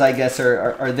fundamentals, I guess,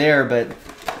 are there, but...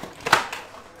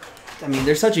 I mean,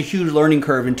 there's such a huge learning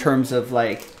curve in terms of,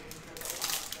 like...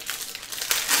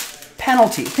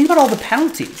 penalties. Think about all the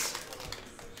penalties.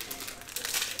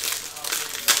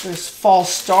 There's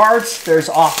false starts, there's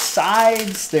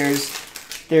offsides,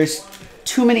 there's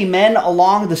too many men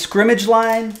along the scrimmage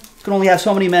line. You can only have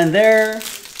so many men there.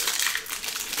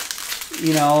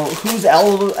 You know, who's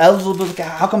eligible?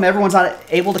 How come everyone's not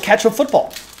able to catch a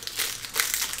football?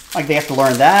 Like they have to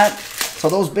learn that. So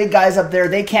those big guys up there,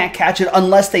 they can't catch it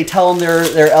unless they tell them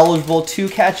they're eligible to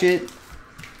catch it.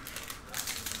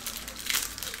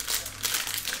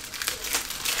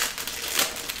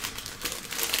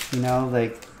 You know,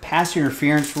 like pass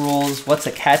interference rules. What's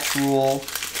a catch rule?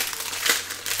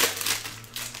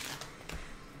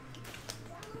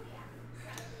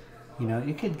 You know,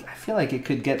 it could. I feel like it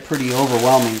could get pretty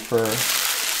overwhelming for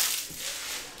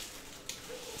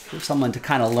someone to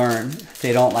kind of learn if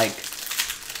they don't like.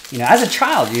 You know, as a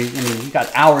child, I mean, you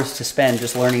got hours to spend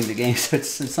just learning the game, so it's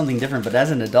something different. But as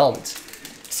an adult,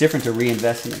 it's different to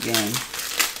reinvest in the game.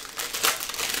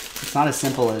 It's not as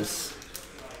simple as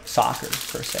soccer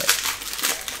per se.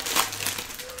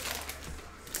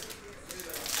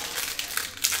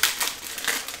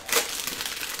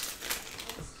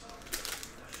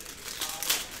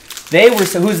 They were,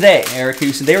 so who's they, Eric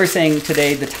Houston? They were saying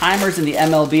today the timers in the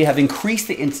MLB have increased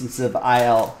the instances of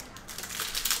IL.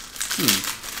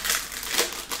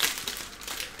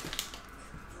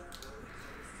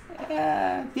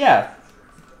 Yeah,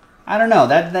 I don't know.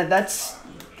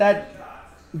 That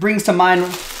brings to mind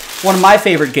one of my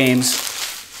favorite games.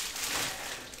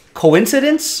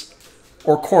 Coincidence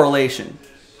or correlation?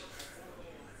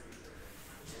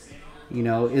 You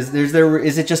know, is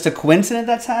it just a coincidence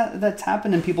that's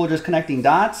happened and people are just connecting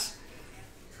dots,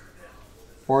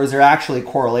 or is there actually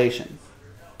correlation?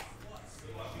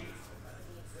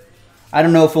 I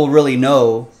don't know if we'll really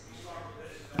know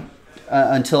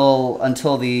until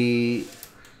the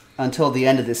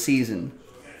end of the season.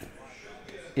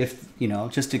 If you know,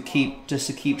 just to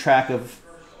keep track of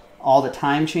all the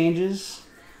time changes.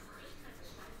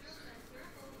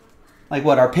 Like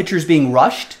what, are pitchers being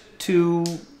rushed to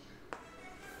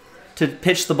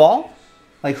pitch the ball?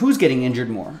 Like who's getting injured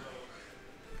more?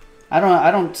 I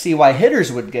don't see why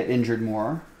hitters would get injured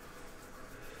more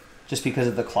just because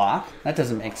of the clock. That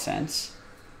doesn't make sense.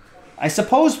 I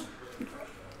suppose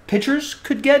pitchers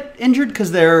could get injured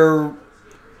because they're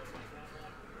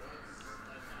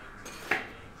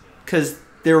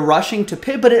rushing to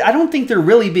pitch, but I don't think they're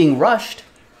really being rushed.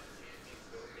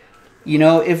 You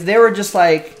know, if they were just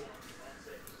like,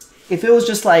 if it was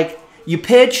just like you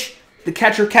pitch, the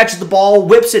catcher catches the ball,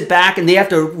 whips it back, and they have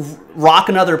to rock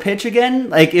another pitch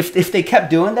again. Like, if they kept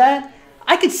doing that,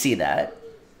 I could see that.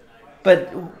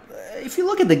 But if you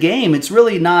look at the game, it's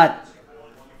really not...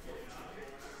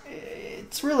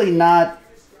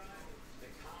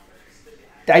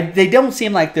 They don't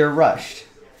seem like they're rushed.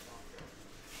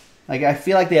 Like, I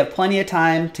feel like they have plenty of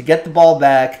time to get the ball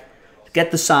back, get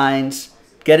the signs,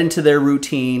 get into their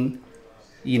routine,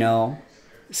 you know,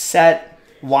 set,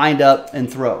 wind up,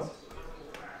 and throw.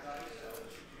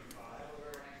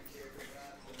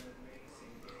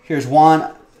 Here's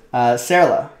Juan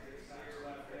Serla,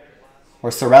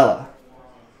 or Sorella.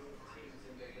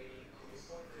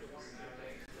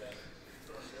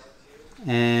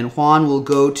 And Juan will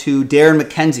go to Darren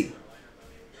McKenzie.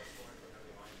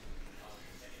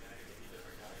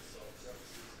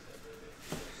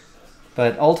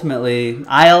 But ultimately,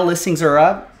 IL listings are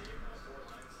up.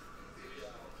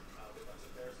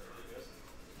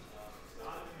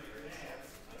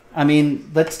 I mean,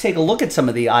 let's take a look at some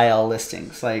of the IL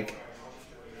listings. Like,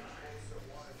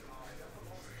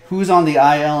 who's on the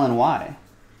IL and why?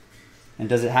 And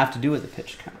does it have to do with the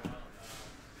pitch count?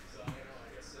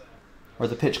 Or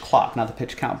the pitch clock, not the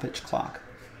pitch count, pitch clock.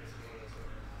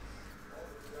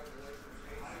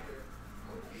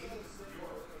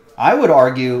 I would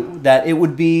argue that it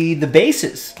would be the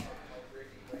bases.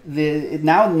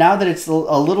 Now that it's a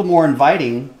little more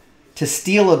inviting to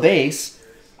steal a base,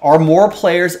 are more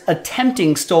players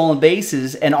attempting stolen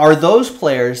bases, and are those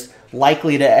players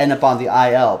likely to end up on the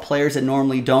IL? Players that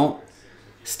normally don't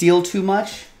steal too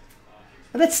much?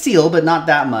 Well, that's steal, but not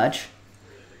that much.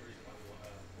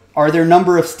 Are their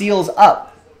number of steals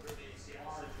up?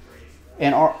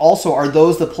 And are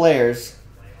those the players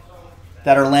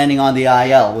that are landing on the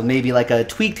IL with maybe like a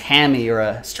tweaked hammy or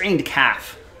a strained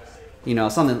calf? You know,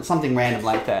 something random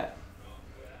like that.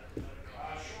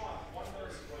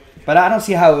 But I don't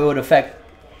see how it would affect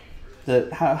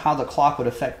how the clock would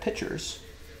affect pitchers.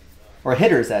 Or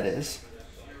hitters, that is.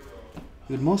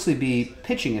 It would mostly be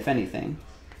pitching, if anything.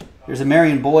 There's a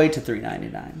Marion Boyd to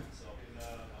 $3.99.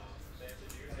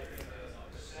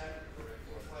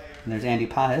 And there's Andy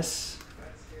Pajes.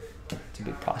 It's a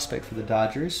big prospect for the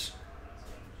Dodgers.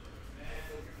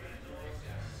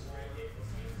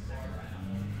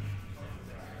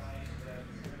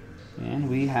 And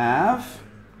we have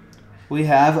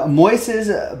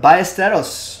Moises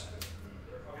Ballesteros.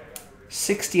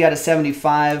 60 out of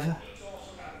 75.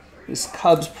 This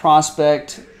Cubs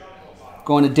prospect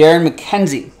going to Darren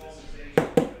McKenzie.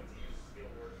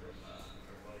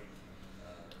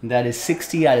 And that is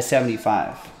 60 out of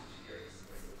 75.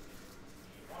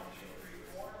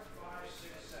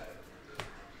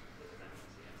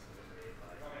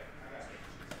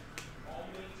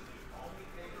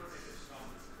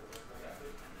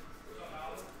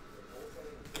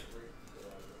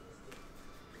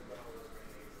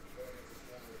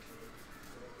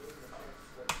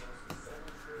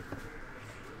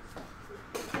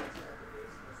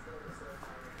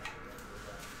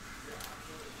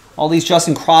 All these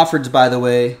Justin Crawfords, by the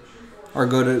way, are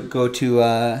go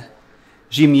to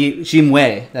Jim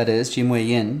Wei. That is Jim Wei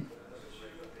Yin.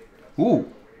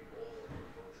 Ooh,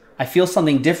 I feel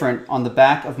something different on the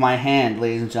back of my hand,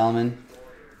 ladies and gentlemen.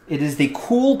 It is the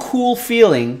cool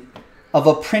feeling of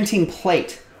a printing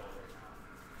plate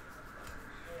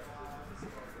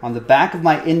on the back of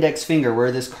my index finger,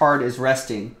 where this card is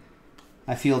resting.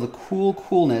 I feel the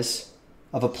coolness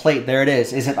of a plate. There it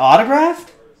is. Is it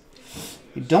autographed?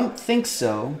 I don't think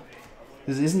so.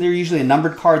 Isn't there usually a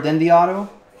numbered card, then the auto?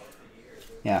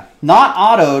 Yeah. Not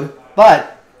autoed,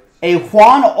 but a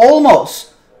Juan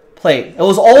Olmos plate. It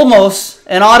was almost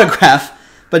an autograph,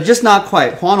 but just not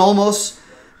quite. Juan Olmos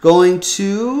going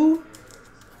to...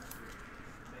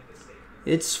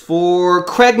 It's for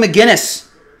Craig McGinnis.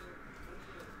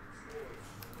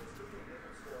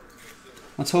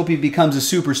 Let's hope he becomes a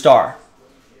superstar.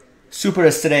 Super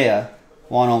Estrella,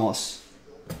 Juan Olmos.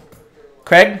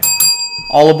 Craig,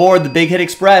 all aboard the Big Hit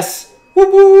Express. Woo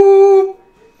woo!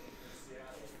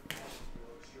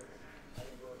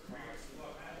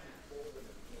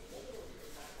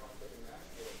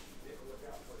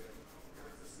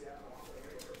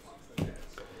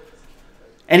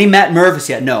 Any Matt Mervis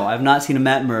yet? No, I have not seen a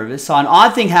Matt Mervis. So an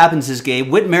odd thing happens this game.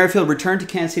 Whit Merrifield returned to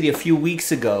Kansas City a few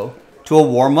weeks ago to a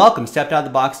warm welcome. Stepped out of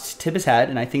the box to tip his hat,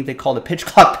 and I think they called a pitch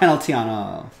clock penalty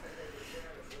on...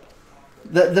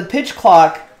 The pitch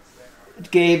clock,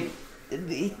 Gabe,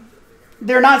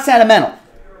 they're not sentimental.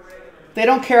 They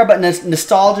don't care about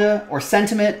nostalgia or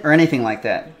sentiment or anything like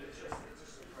that.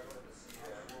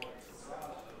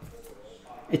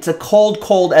 It's a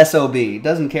cold SOB.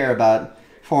 Doesn't care about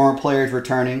former players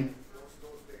returning.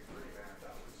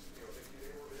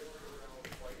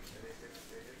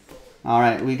 All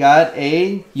right, we got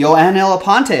a Yoanel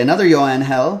Aponte, another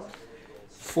Yoanel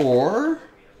for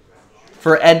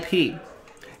Ed P.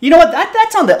 You know what?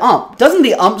 That's on the ump. Doesn't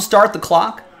the ump start the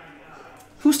clock?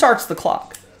 Who starts the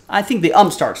clock? I think the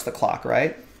ump starts the clock,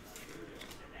 right?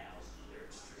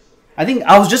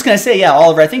 I was just going to say, yeah,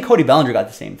 Oliver, I think Cody Bellinger got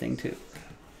the same thing, too.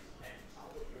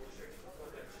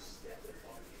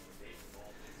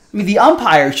 I mean, the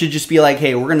umpire should just be like,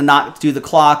 hey, we're going to not do the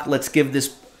clock. Let's give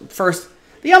this first.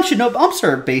 The ump should know. Umps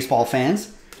are baseball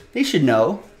fans. They should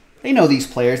know. They know these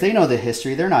players. They know the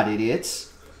history. They're not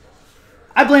idiots.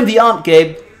 I blame the ump,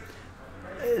 Gabe.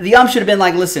 The ump should have been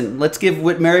like, listen, let's give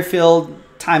Whit Merrifield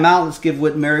timeout. Let's give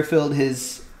Whit Merrifield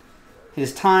his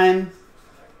time.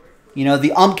 You know,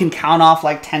 the ump can count off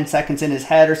like 10 seconds in his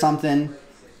head or something.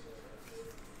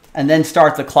 And then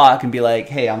start the clock and be like,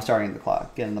 hey, I'm starting the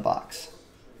clock. Get in the box.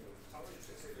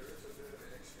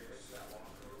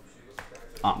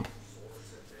 Ump.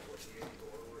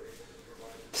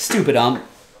 Stupid ump.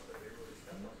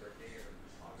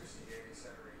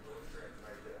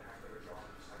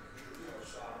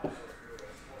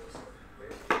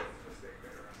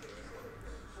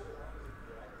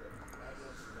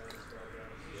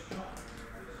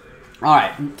 All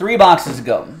right, 3 boxes to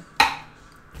go.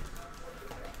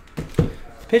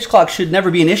 Pitch clock should never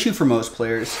be an issue for most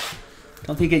players.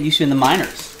 Don't think you get used to in the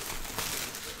minors.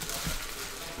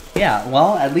 Yeah,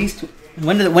 well, at least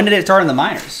when did it start in the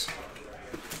minors?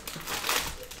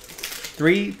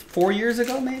 3, 4 years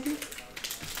ago, maybe?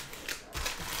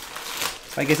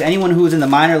 So I guess anyone who was in the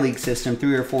minor league system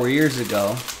 3 or 4 years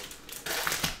ago,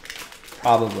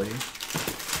 probably.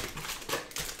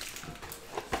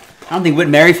 I don't think Whit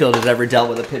Merrifield has ever dealt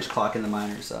with a pitch clock in the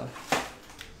minors, so.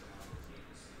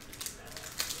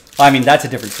 Well, I mean, that's a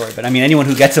different story, but I mean, anyone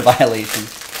who gets a violation.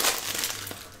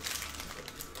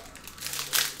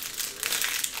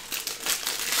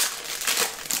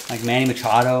 Like Manny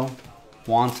Machado,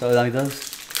 Wanso, I mean,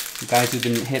 those guys who've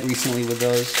been hit recently with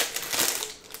those.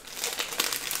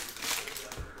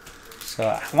 So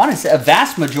I want to say a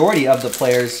vast majority of the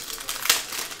players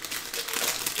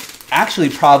actually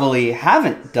probably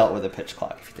haven't dealt with a pitch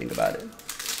clock, if you think about it.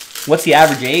 What's the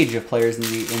average age of players in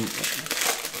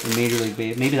Major League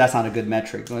Baseball? Maybe that's not a good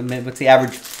metric. What's the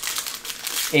average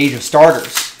age of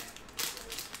starters,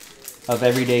 of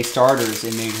everyday starters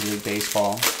in Major League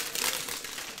Baseball?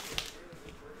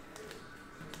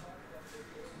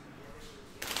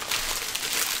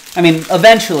 I mean,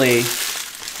 eventually,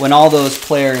 when all those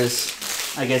players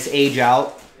I guess, age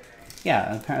out.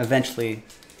 Yeah, eventually,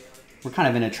 we're kind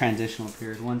of in a transitional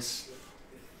period. Once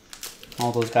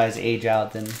all those guys age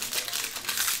out, then...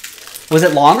 Was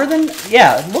it longer than...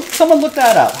 Yeah, look. Someone look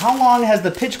that up. How long has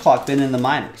the pitch clock been in the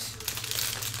minors?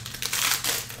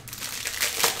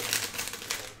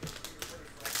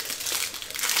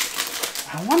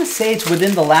 I want to say it's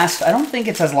within the last... I don't think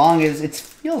it's as long as... It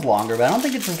feels longer, but I don't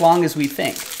think it's as long as we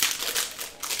think.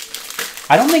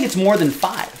 I don't think it's more than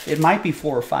 5. It might be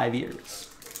 4 or 5 years.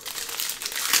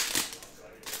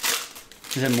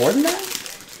 Is it more than that?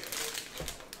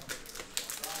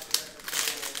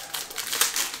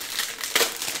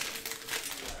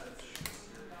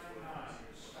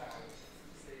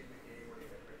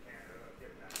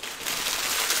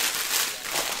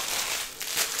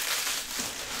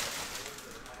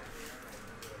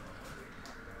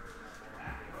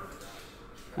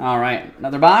 All right,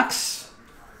 another box.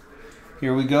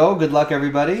 Here we go. Good luck,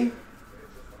 everybody.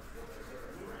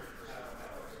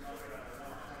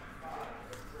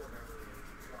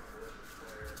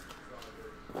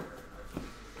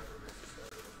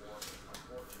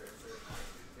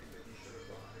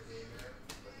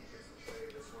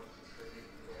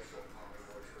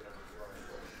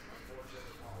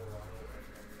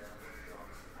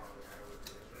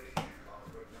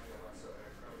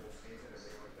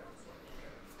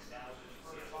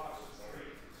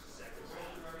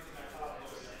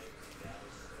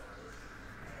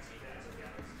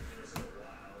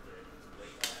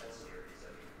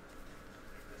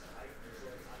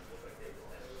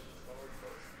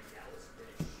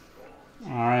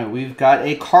 All right, we've got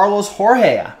a Carlos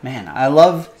Jorge. Man, I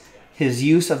love his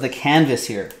use of the canvas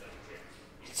here.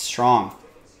 It's strong.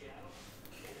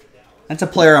 That's a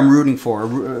player I'm rooting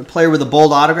for. A player with a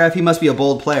bold autograph. He must be a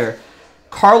bold player.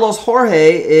 Carlos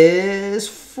Jorge is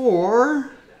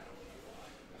for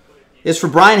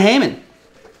Brian Heyman.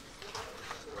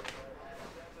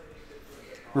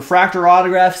 Refractor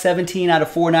autograph, 17 out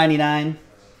of 499.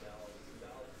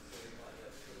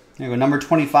 There you go, number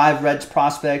 25, Reds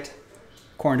prospect,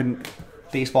 according to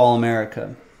Baseball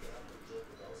America.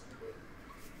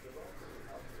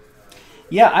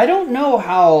 Yeah, I don't know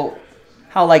how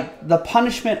like the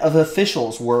punishment of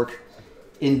officials work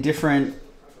in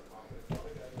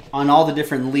on all the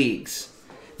different leagues.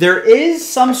 There is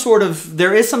some sort of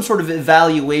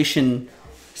evaluation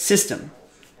system.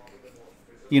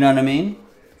 You know what I mean?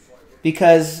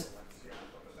 Because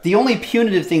the only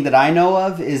punitive thing that I know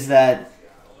of is that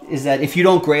if you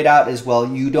don't grade out as well,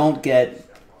 you don't get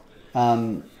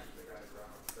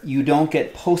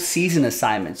postseason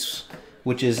assignments,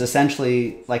 which is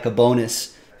essentially like a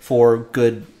bonus for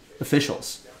good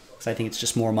officials. Because I think it's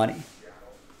just more money,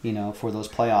 you know, for those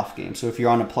playoff games. So if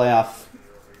you're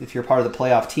if you're part of the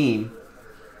playoff team,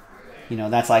 you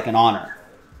know, that's like an honor,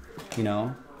 you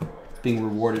know, being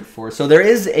rewarded for. So there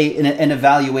is an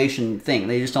evaluation thing.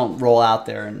 They just don't roll out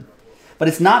there, but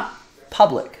it's not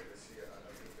public.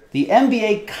 The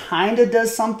NBA kind of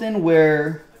does something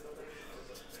where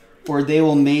they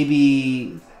will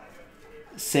maybe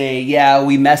say, yeah,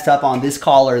 we messed up on this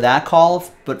call or that call,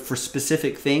 but for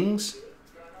specific things.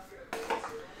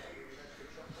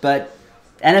 But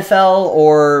NFL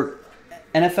or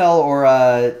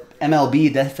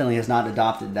MLB definitely has not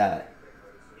adopted that.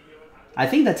 I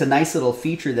think that's a nice little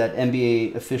feature that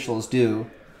NBA officials do.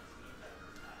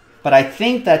 But I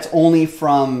think that's only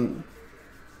from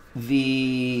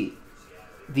the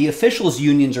officials'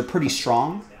 unions are pretty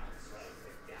strong.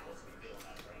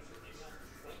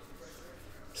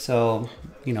 So,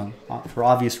 you know, for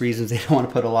obvious reasons, they don't want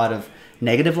to put a lot of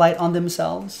negative light on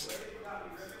themselves.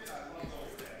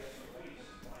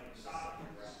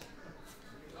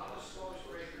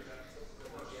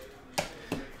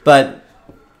 But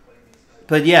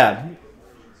yeah,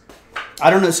 I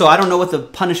don't know. So I don't know what the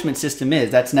punishment system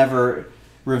is. That's never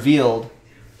revealed,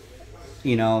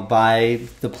 you know, by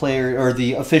the player or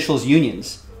the officials'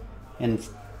 unions. And,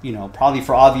 you know, probably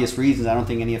for obvious reasons, I don't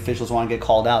think any officials want to get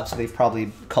called out. So they've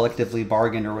probably collectively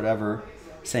bargained or whatever,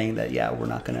 saying that, yeah, we're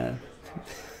not going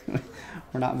to,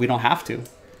 we don't have to.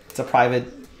 It's a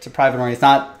private one. It's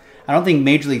not, I don't think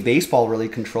Major League Baseball really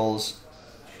controls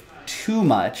too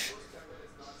much.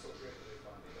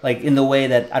 Like in the way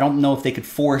that I don't know if they could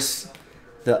force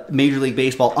the Major League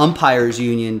Baseball umpires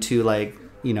union to, like,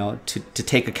 you know, to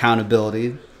take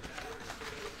accountability.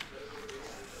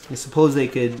 I suppose they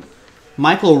could.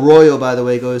 Michael Arroyo, by the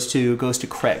way, goes to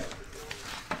Craig.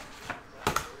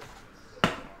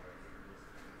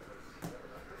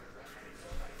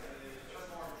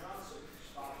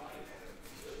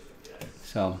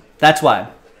 So that's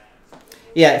why.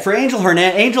 Yeah, for Angel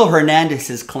Hernandez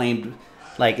has claimed,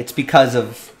 like, it's because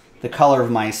of the color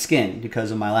of my skin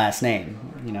because of my last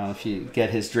name, you know, if you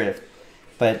get his drift.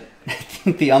 But I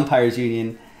think the umpires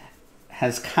union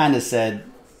has kind of said,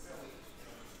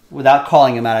 without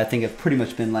calling him out, I think it's pretty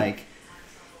much been like,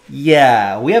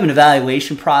 yeah, we have an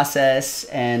evaluation process,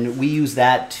 and we use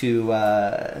that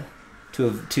to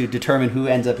determine who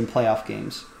ends up in playoff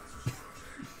games.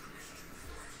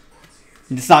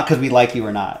 It's not because we like you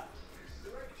or not,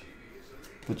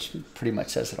 which pretty much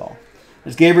says it all.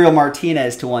 There's Gabriel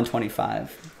Martinez to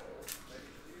 125.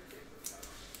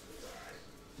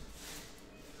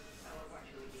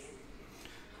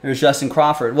 There's Justin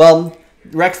Crawford. Well,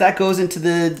 Rex, that goes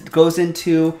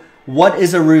into what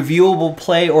is a reviewable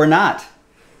play or not.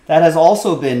 That has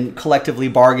also been collectively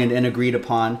bargained and agreed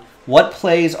upon. What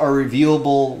plays are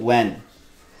reviewable when?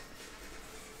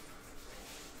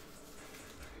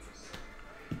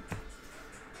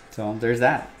 So there's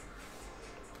that.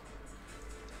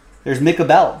 There's Mika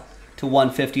Bell to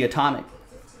 150 Atomic.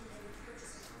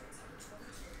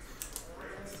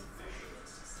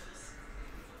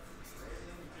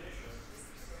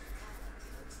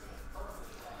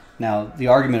 Now, the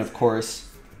argument, of course,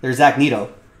 there's Zach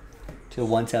Neto to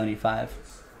 175.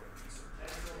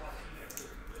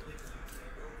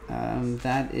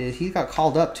 He got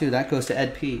called up too. That goes to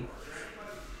Ed P.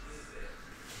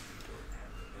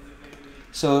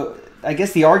 So I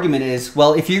guess the argument is,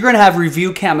 well, if you're going to have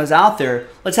review cameras out there,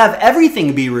 let's have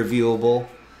everything be reviewable,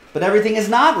 but everything is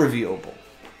not reviewable.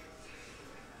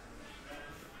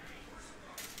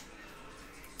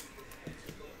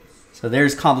 So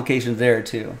there's complications there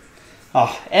too.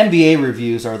 Oh, NBA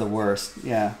reviews are the worst.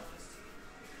 Yeah.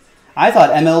 I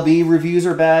thought MLB reviews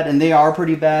are bad, and they are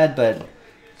pretty bad, but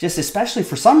just especially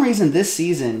for some reason this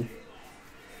season,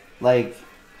 like,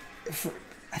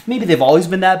 maybe they've always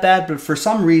been that bad, but for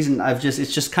some reason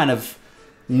it's just kind of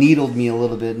needled me a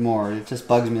little bit more. It just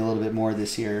bugs me a little bit more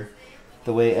this year,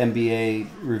 the way NBA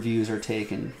reviews are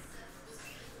taken.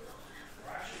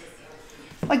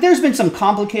 Like, there's been some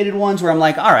complicated ones where I'm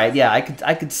like, all right, yeah,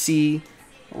 I could see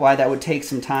why that would take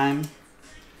some time.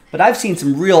 But I've seen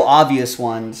some real obvious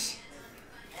ones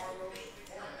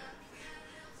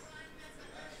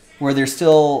where there's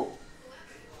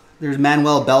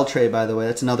Manuel Beltre, by the way.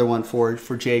 That's another one for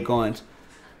Jay Goins.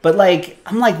 But like,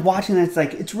 I'm like watching that, it's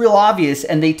like, it's real obvious,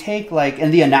 and they take like,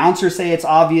 and the announcers say it's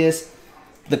obvious.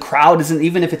 The crowd isn't,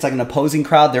 even if it's like an opposing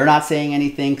crowd, they're not saying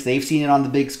anything because they've seen it on the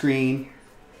big screen,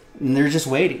 and they're just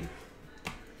waiting.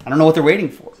 I don't know what they're waiting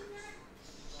for.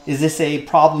 Is this a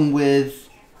problem with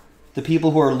the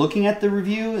people who are looking at the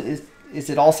review?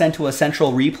 Is it all sent to a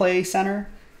central replay center?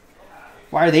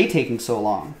 Why are they taking so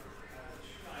long?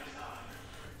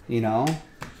 You know?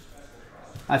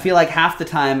 I feel like half the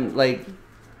time, like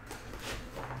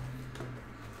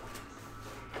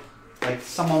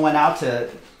someone went out for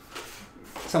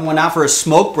a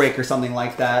smoke break or something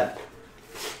like that.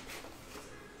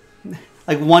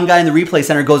 Like, one guy in the replay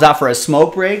center goes out for a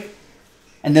smoke break,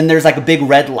 and then there's like a big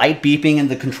red light beeping in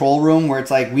the control room where it's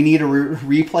like, we need a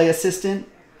replay assistant.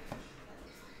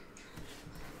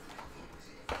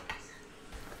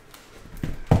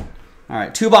 All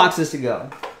right, 2 boxes to go.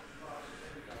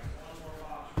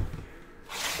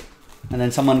 And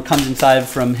then someone comes inside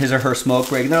from his or her smoke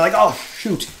break, and they're like, oh,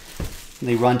 shoot. And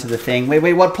they run to the thing.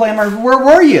 Wait, what play where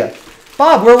were you?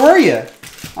 Bob, where were you?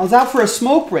 I was out for a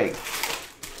smoke break.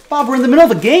 Bob, we're in the middle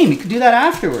of a game. You could do that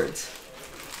afterwards.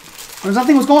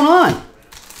 Nothing was going on.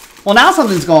 Well, now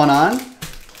something's going on.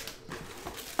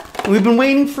 We've been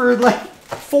waiting for like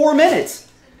 4 minutes.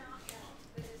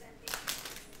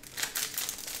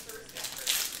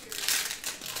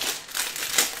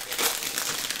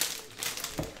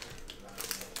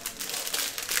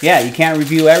 Yeah, you can't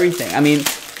review everything. I mean,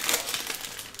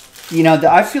 you know,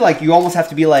 I feel like you almost have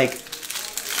to be like,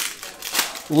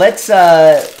 let's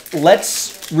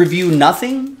review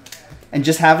nothing and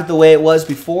just have it the way it was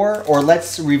before, or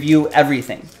let's review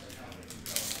everything.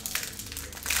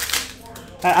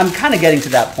 I'm kind of getting to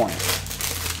that point.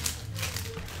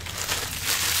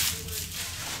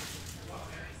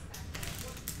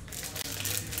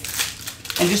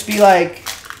 And just be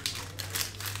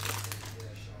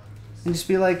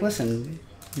like, listen,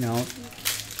 you know,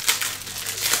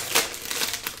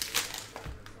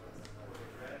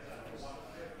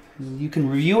 you can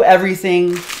review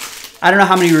everything. I don't know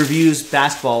how many reviews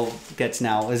basketball gets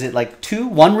now. Is it like 2?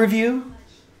 1 review?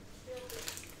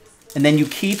 And then you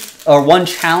keep, or 1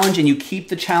 challenge, and you keep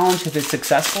the challenge if it's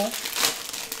successful?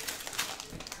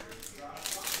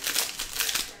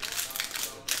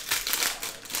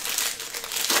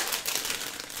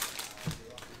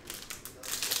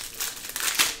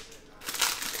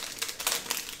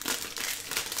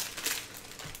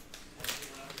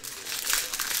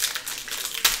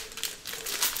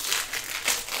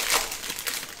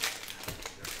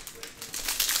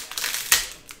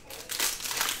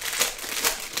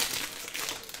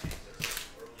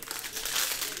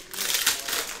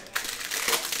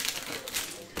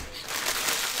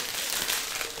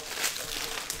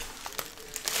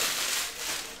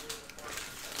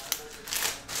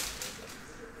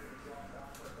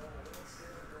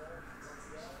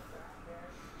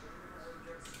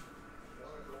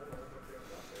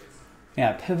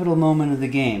 Yeah, pivotal moment of the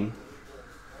game.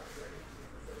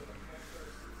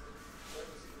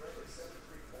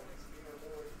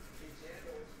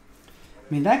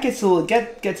 I mean, that gets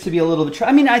to be a little bit.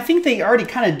 I mean, I think they already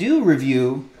kind of do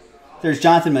review. There's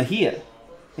Jonathan Mejia,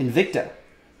 Invicta,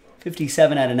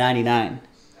 57 out of 99.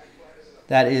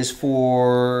 That is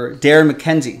for Darren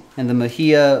McKenzie and the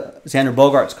Mejia Xander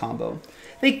Bogaerts combo.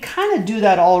 They kind of do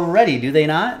that already, do they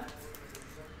not?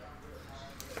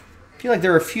 I feel like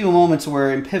there are a few moments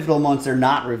where in pivotal moments they're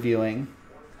not reviewing.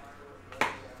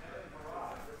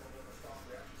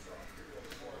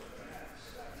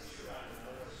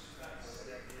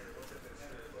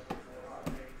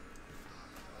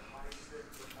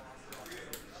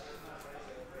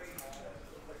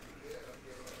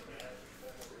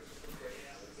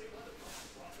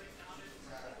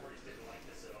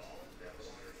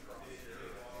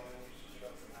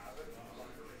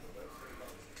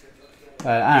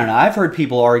 I don't know. I've heard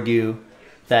people argue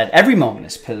that every moment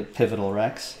is pivotal,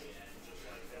 Rex.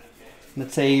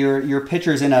 Let's say your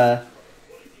pitcher's in a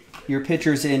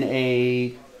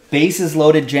bases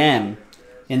loaded jam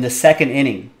in the second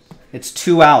inning. It's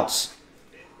 2 outs.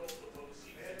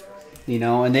 You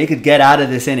know, and they could get out of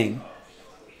this inning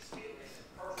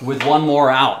with 1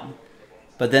 more out.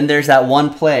 But then there's that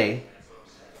one play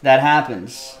that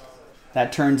happens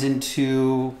that turns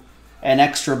into an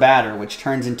extra batter, which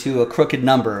turns into a crooked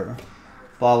number,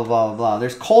 blah, blah, blah, blah, blah.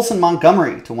 There's Colson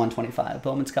Montgomery to 125.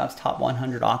 Bowman Scott's top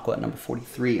 100 Aqua, number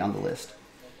 43 on the list.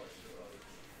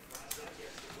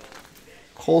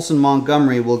 Colson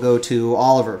Montgomery will go to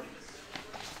Oliver.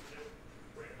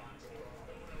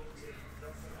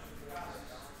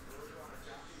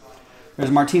 There's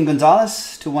Martin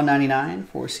Gonzalez to 199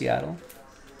 for Seattle.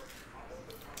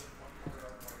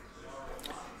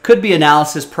 Could be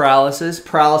analysis paralysis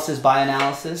by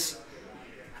analysis,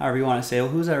 however you want to say.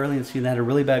 Well, who's that early that had a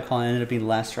really bad call and ended up being the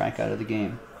last strikeout of the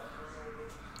game?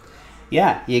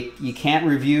 Yeah, you can't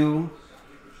review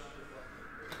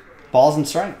balls and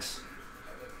strikes.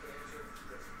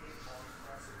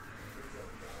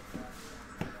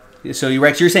 So,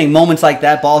 Rex, you're saying moments like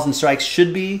that, balls and strikes,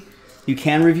 should be, you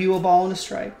can review a ball and a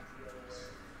strike?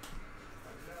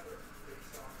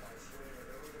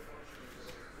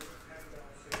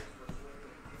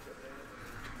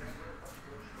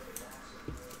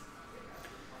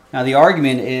 Now the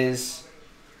argument is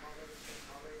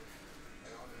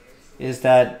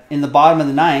that in the bottom of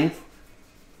the 9th,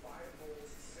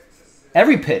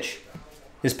 every pitch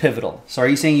is pivotal. So are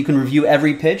you saying you can review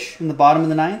every pitch in the bottom of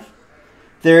the 9th?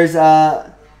 There's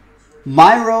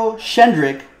Myro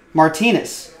Shendrick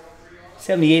Martinez,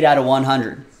 78 out of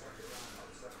 100.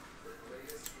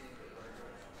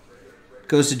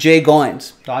 Goes to Jay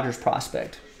Goins, Dodgers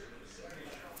prospect.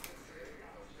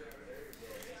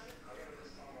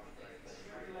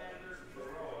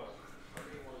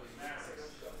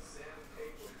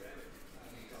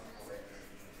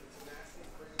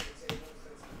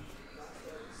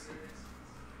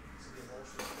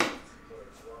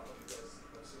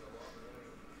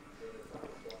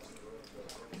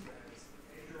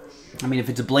 I mean, if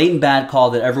it's a blatant bad call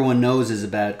that everyone knows is a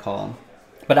bad call,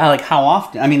 but how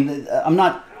often? I mean, I'm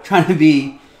not trying to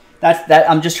be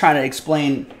I'm just trying to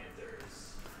explain.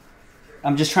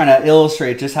 I'm just trying to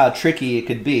illustrate just how tricky it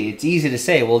could be. It's easy to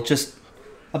say, well, just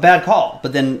a bad call,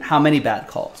 but then how many bad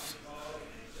calls?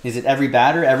 Is it every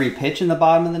batter, every pitch in the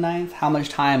bottom of the 9th? How much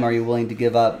time are you willing to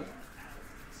give up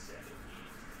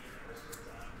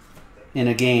in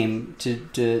a game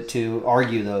to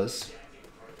argue those?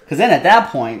 Because then at that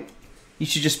point, you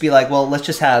should just be like, well, let's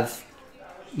just have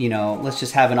an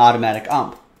automatic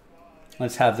ump.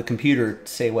 Let's have the computer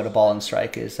say what a ball and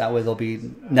strike is. That way there'll be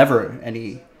never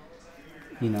any,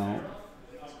 there'll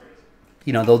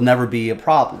never be a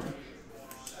problem.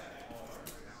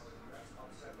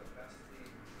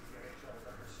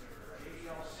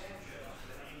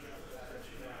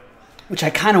 Which I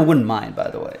kind of wouldn't mind,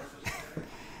 by the way.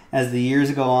 As the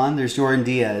years go on, there's Jordan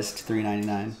Diaz to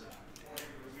 399.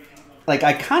 Like,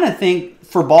 I kind of think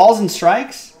for balls and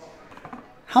strikes,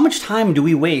 how much time do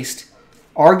we waste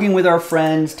arguing with our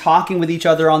friends, talking with each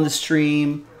other on the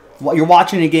stream? You're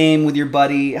watching a game with your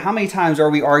buddy. How many times are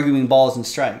we arguing balls and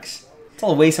strikes? It's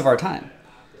all a waste of our time.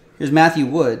 Here's Matthew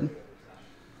Wood.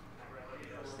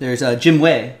 There's Jim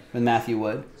Way with Matthew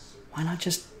Wood. Why not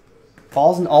just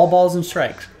all balls and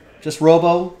strikes? Just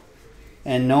robo,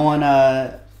 and no one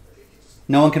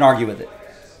can argue with it.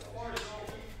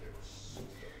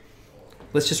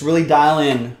 Let's just really dial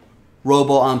in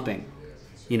robo-umping.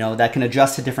 That can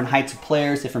adjust to different heights of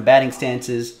players, different batting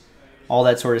stances, all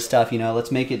that sort of stuff.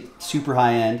 Let's make it super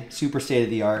high-end, super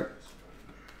state-of-the-art.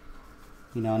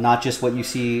 You know, not just what you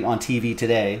see on TV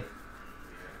today,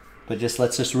 but just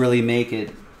let's just really make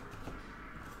it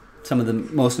some of the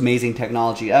most amazing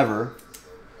technology ever.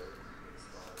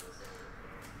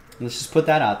 Let's just put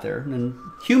that out there, and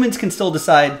humans can still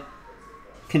decide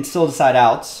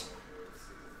outs,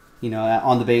 you know,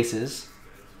 on the bases.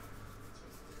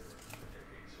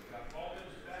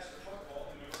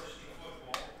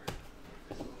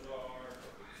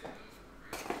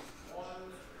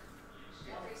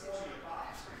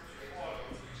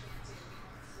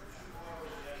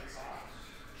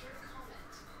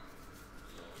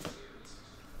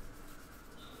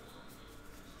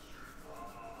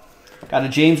 Got a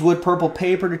James Wood purple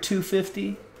paper to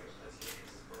 250.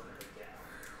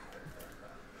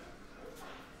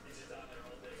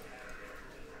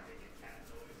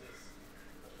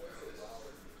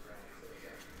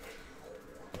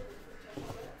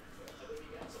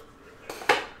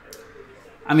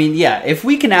 I mean, yeah, if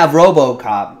we can have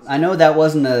RoboCop, I know that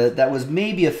was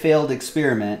maybe a failed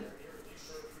experiment,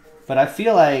 but I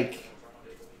feel like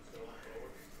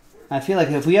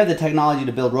if we have the technology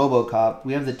to build RoboCop,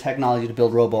 we have the technology to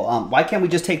build Why can't we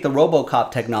just take the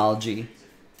RoboCop technology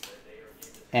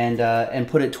and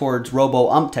put it towards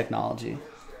RoboUmp technology?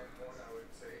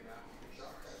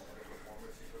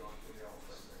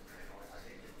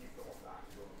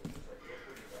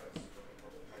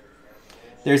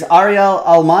 There's Ariel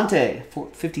Almonte,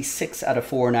 56 out of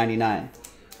 499.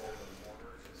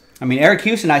 I mean, Eric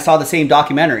Houston and I saw the same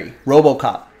documentary,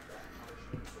 RoboCop.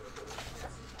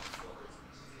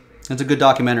 It's a good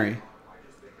documentary.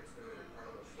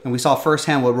 And we saw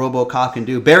firsthand what RoboCop can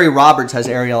do. Barry Roberts has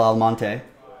Ariel Almonte.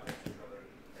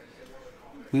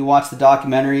 We watch the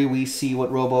documentary. We see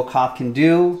what RoboCop can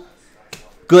do.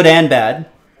 Good and bad.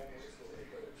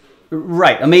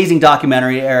 Right. Amazing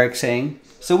documentary, Eric's saying.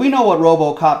 So we know what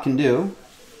RoboCop can do.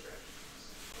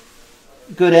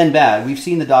 Good and bad. We've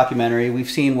seen the documentary. We've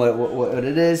seen what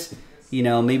it is. You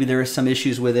know, maybe there are some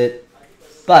issues with it.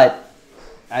 But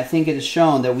I think it is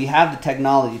shown that we have the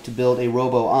technology to build a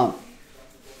RoboUmp.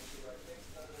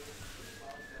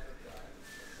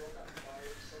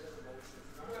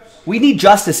 We need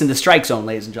justice in the strike zone,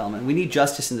 ladies and gentlemen. We need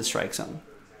justice in the strike zone.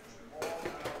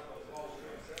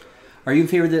 Are you in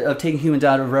favor of taking humans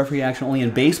out of referee action only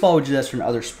in baseball, or would you do that for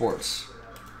other sports?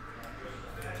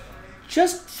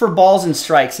 Just for balls and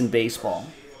strikes in baseball.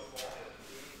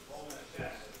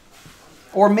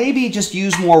 Or maybe just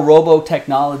use more robo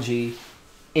technology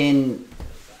in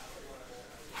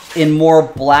more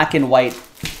black and white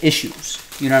issues.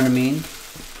 You know what I mean?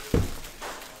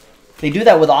 They do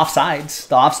that with offsides.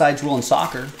 The offsides rule in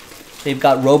soccer. They've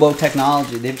got robo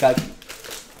technology. They've got,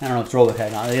 I don't know if it's robo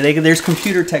technology. There's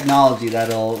computer technology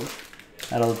that'll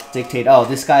dictate, oh,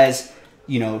 this guy's,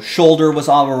 you know, shoulder was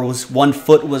off, or was 1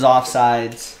 foot was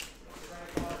offsides.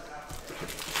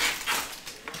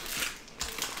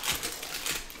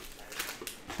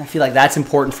 I feel like that's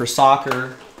important for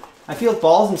soccer. I feel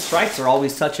balls and strikes are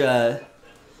always such a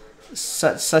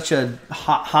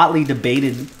hotly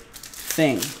debated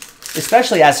thing,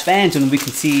 especially as fans when we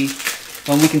can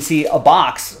see a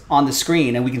box on the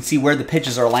screen and we can see where the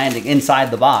pitches are landing inside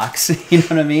the box. You know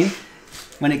what I mean?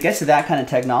 When it gets to that kind of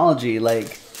technology,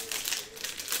 like,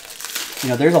 you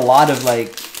know, there's a lot of,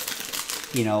 like,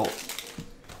 you know,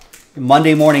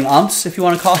 Monday morning umps, if you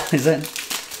want to call it. Is it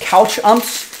couch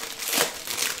umps?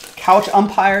 Couch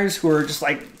umpires who are just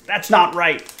like, that's not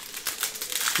right.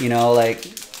 You know, like,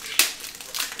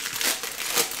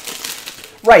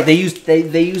 right, they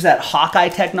use that Hawkeye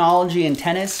technology in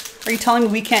tennis. Are you telling me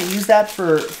we can't use that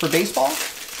for baseball?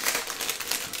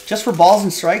 Just for balls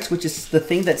and strikes, which is the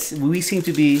thing that we seem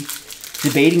to be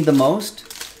debating the most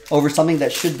over something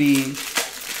that should be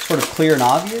sort of clear and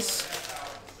obvious.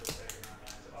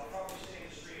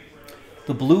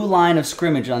 The blue line of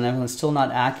scrimmage on that is still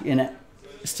not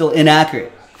still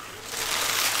inaccurate.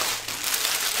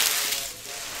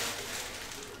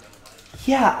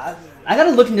 Yeah, I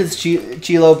gotta look into this,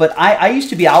 Chilo, but I used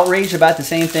to be outraged about the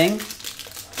same thing.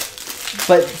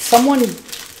 But someone,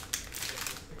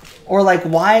 or like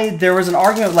why, there was an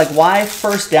argument of like why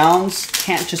first downs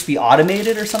can't just be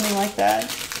automated or something like that.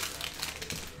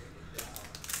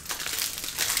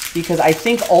 Because I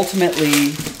think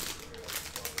ultimately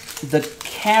the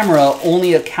camera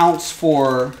only accounts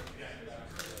for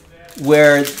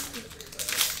where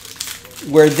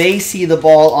they see the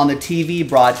ball on the TV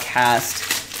broadcast.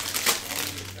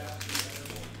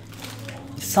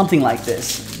 Something like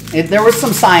this. There was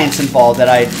some science involved that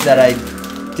I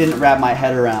didn't wrap my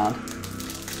head around.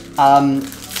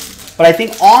 But I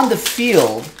think on the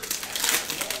field,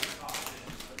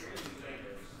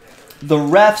 the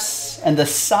refs and the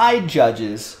side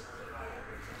judges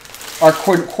are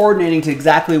coordinating to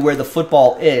exactly where the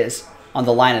football is on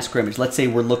the line of scrimmage. Let's say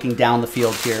we're looking down the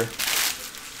field here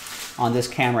on this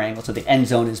camera angle, so the end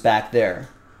zone is back there,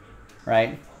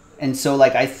 right? And so,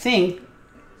 like, I think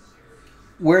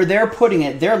where they're putting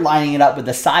it, they're lining it up with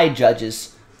the side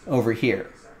judges over here.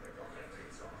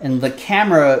 And the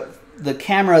camera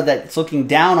that's looking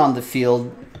down on the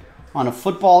field on a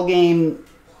football game,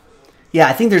 yeah,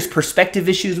 I think there's perspective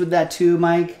issues with that too,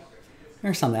 Mike.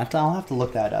 There's something. I'll have to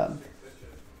look that up.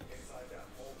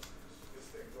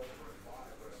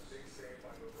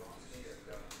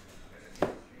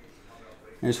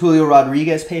 There's Julio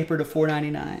Rodriguez paper to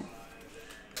 $4.99.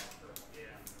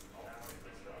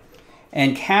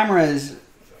 And cameras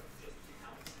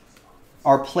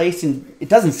are placed in, it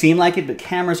doesn't seem like it, but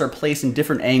cameras are placed in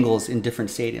different angles in different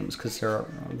stadiums because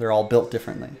they're all built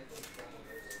differently.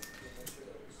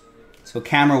 So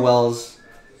camera wells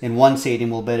in one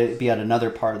stadium will be at another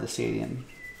part of the stadium,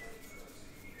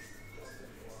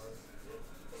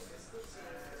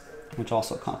 which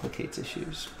also complicates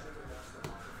issues.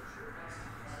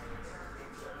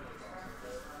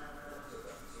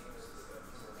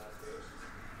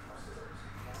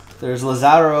 There's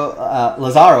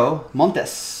Lazaro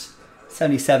Montes,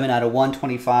 77 out of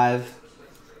 125.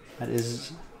 That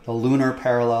is the lunar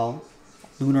parallel.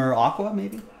 Lunar aqua,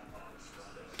 maybe?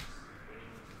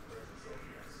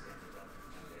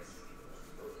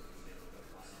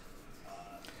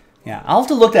 Yeah, I'll have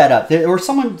to look that up.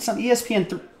 Some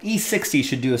ESPN E60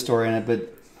 should do a story on it,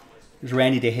 but there's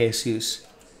Randy DeJesus.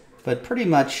 But pretty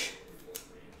much,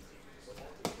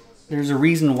 there's a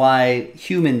reason why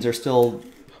humans are still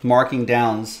marking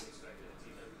downs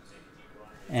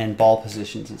and ball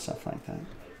positions and stuff like that.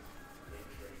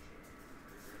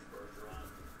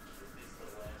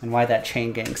 And why that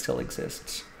chain gang still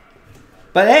exists.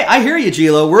 But hey, I hear you,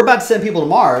 Gilo. We're about to send people to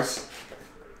Mars,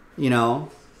 you know.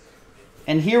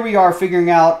 And here we are figuring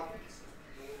out,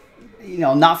 you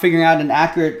know, not figuring out an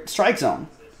accurate strike zone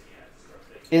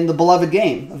in the beloved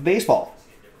game of baseball.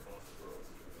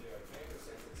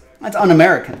 That's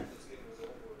un-American.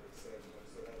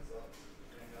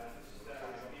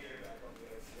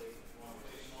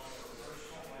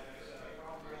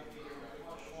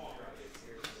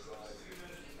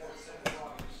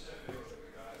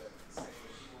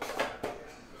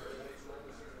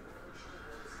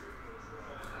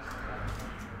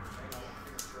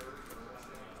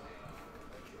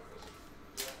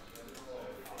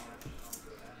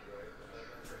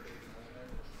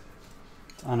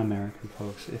 Un-American,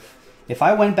 folks. If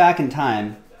I went back in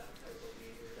time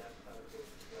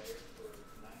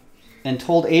and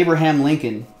told Abraham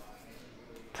Lincoln,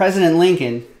 President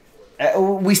Lincoln,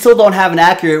 we still don't have an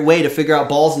accurate way to figure out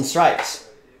balls and strikes.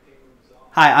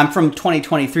 Hi, I'm from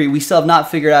 2023. We still have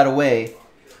not figured out a way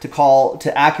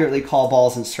to accurately call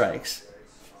balls and strikes.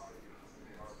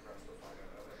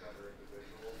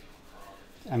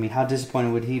 I mean, how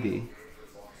disappointed would he be?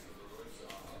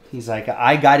 He's like,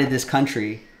 I guided this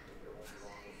country,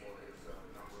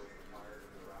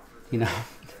 you know,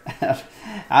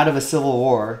 out of a civil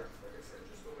war.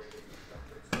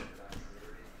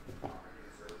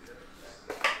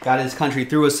 Guided this country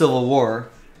through a civil war.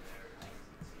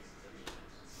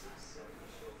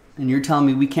 And you're telling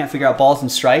me we can't figure out balls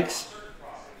and strikes?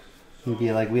 He'd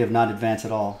be like, we have not advanced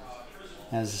at all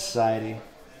as a society.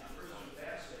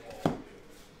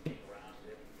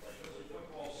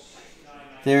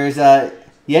 There's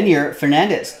Yennier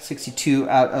Fernandez, 62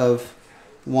 out of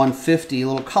 150. A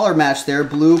little color match there.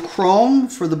 Blue chrome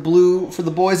for the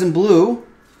boys in blue.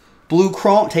 Blue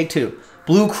chrome, take two.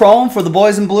 Blue chrome for the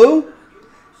boys in blue.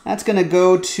 That's going to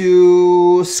go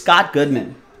to Scott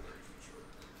Goodman.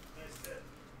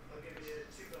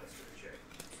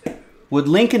 Would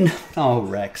Lincoln, oh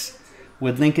Rex,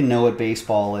 would Lincoln know what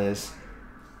baseball is?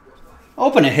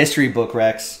 Open a history book,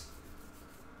 Rex.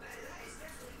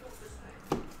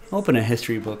 Open a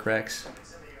history book, Rex.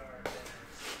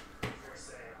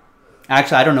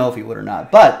 Actually, I don't know if he would or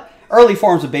not. But early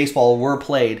forms of baseball were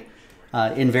played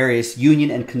in various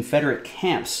Union and Confederate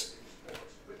camps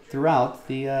throughout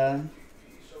the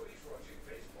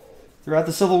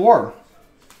Civil War.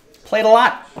 Played a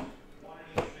lot.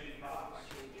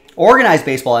 Organized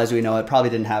baseball, as we know it, probably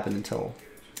didn't happen until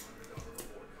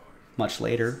much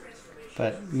later.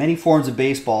 But many forms of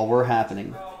baseball were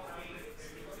happening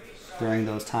during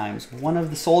those times. One of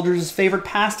the soldiers' favorite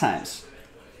pastimes.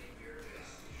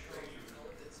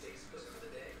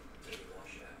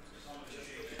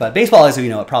 But baseball, as we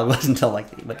know it, probably wasn't until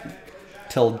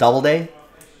till Doubleday.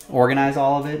 Organized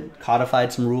all of it,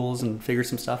 codified some rules, and figured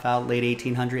some stuff out. Late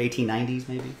 1800s, 1890s,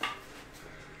 maybe.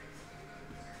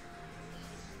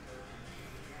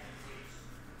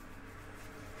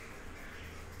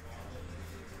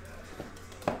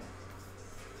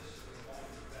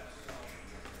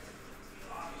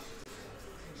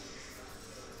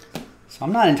 So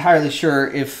I'm not entirely sure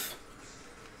if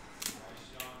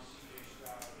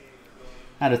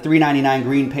out of $3.99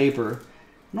 green paper.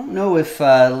 I don't know if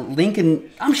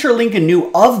Lincoln. I'm sure Lincoln knew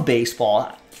of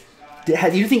baseball. Do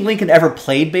you think Lincoln ever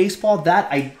played baseball?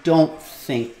 That I don't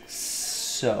think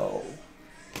so.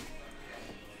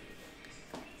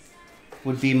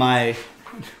 Would be my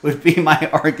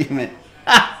argument,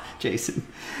 Jason.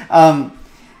 But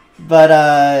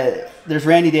there's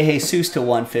Randy DeJesus to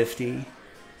 150.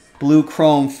 Blue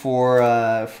chrome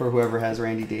for whoever has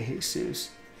Randy DeJesus.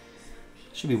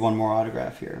 Should be one more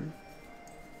autograph here.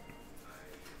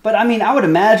 But I mean, I would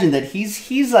imagine that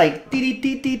he's like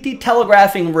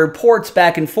telegraphing reports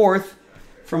back and forth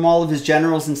from all of his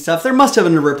generals and stuff. There must have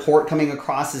been a report coming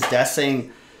across his desk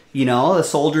saying, you know, the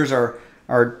soldiers are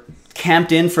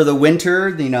camped in for the winter.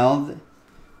 You know,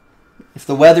 if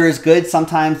the weather is good,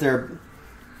 sometimes they're,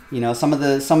 you know, some of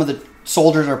the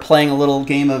soldiers are playing a little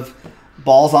game of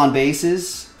balls on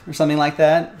bases or something like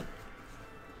that.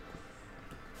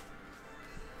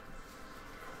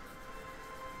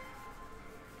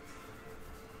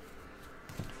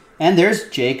 And there's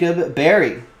Jacob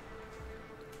Berry.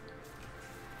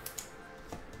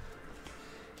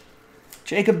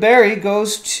 Jacob Berry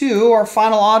goes to our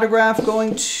final autograph,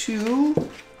 going to,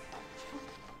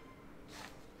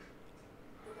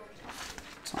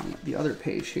 it's on the other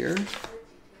page here,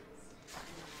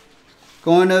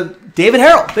 going to David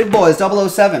Harrell, Big Boys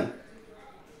 007.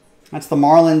 That's the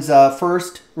Marlins'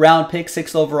 first round pick,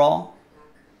 6th overall.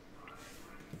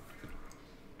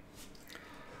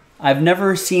 I've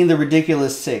never seen The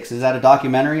Ridiculous Six. Is that a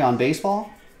documentary on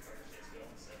baseball?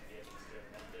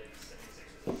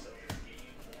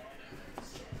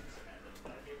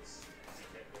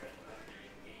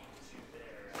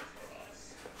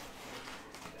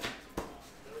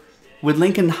 With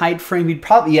Lincoln height frame, he'd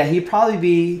probably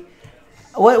be.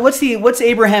 What's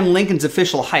Abraham Lincoln's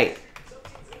official height?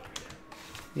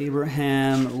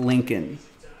 Abraham Lincoln.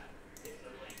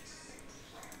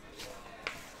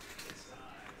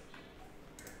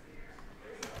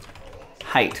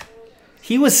 Height.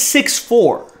 He was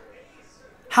 6'4".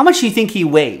 How much do you think he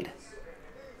weighed?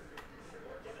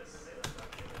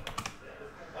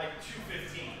 Like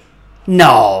 215.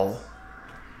 No.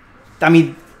 I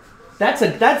mean,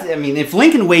 I mean, if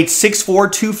Lincoln weighed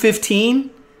 6'4", 215,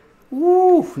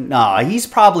 ooh, no, he's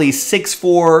probably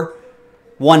 6'4",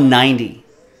 190.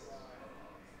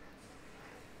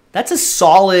 That's a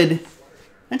solid.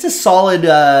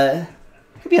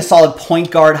 Could be a solid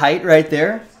point guard height right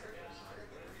there.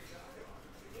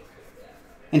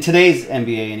 In today's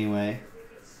NBA, anyway.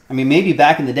 I mean, maybe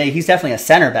back in the day. He's definitely a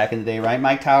center back in the day, right,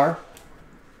 Mike Tower?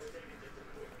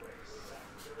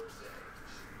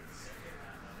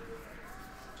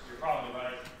 You're probably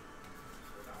right.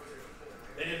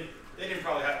 They didn't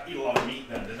probably have to eat a lot of meat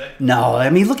then, did they? No, I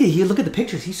mean, look at the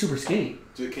pictures. He's super skinny.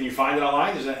 Can you find it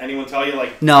online? Does anyone tell you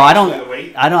like? No, I don't. The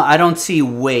weight? I don't see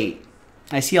weight.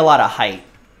 I see a lot of height.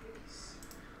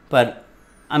 But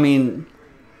I mean,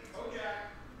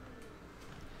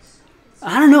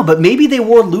 I don't know, but maybe they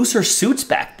wore looser suits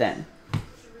back then.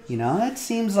 You know, that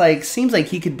seems like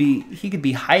he could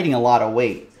be hiding a lot of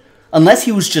weight, unless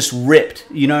he was just ripped.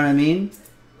 You know what I mean?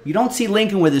 You don't see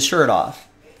Lincoln with his shirt off.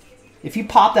 If you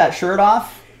pop that shirt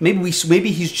off, maybe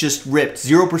he's just ripped,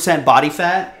 0% body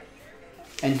fat,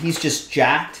 and he's just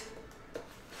jacked. I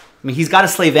mean, he's got to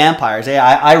slay vampires. Hey,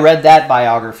 I read that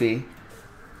biography.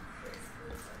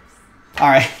 All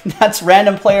right, that's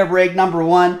random player break number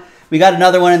 1. We got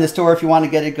another one in the store if you want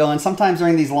to get it going. Sometimes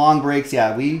during these long breaks,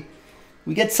 yeah, we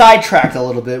get sidetracked a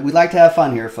little bit. We like to have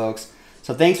fun here, folks.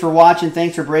 So thanks for watching.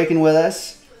 Thanks for breaking with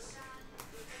us.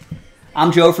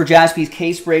 I'm Joe for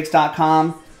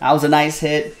JaspysCaseBreaks.com. That was a nice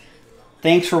hit.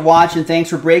 Thanks for watching. Thanks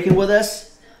for breaking with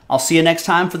us. I'll see you next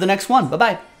time for the next one.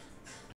 Bye-bye.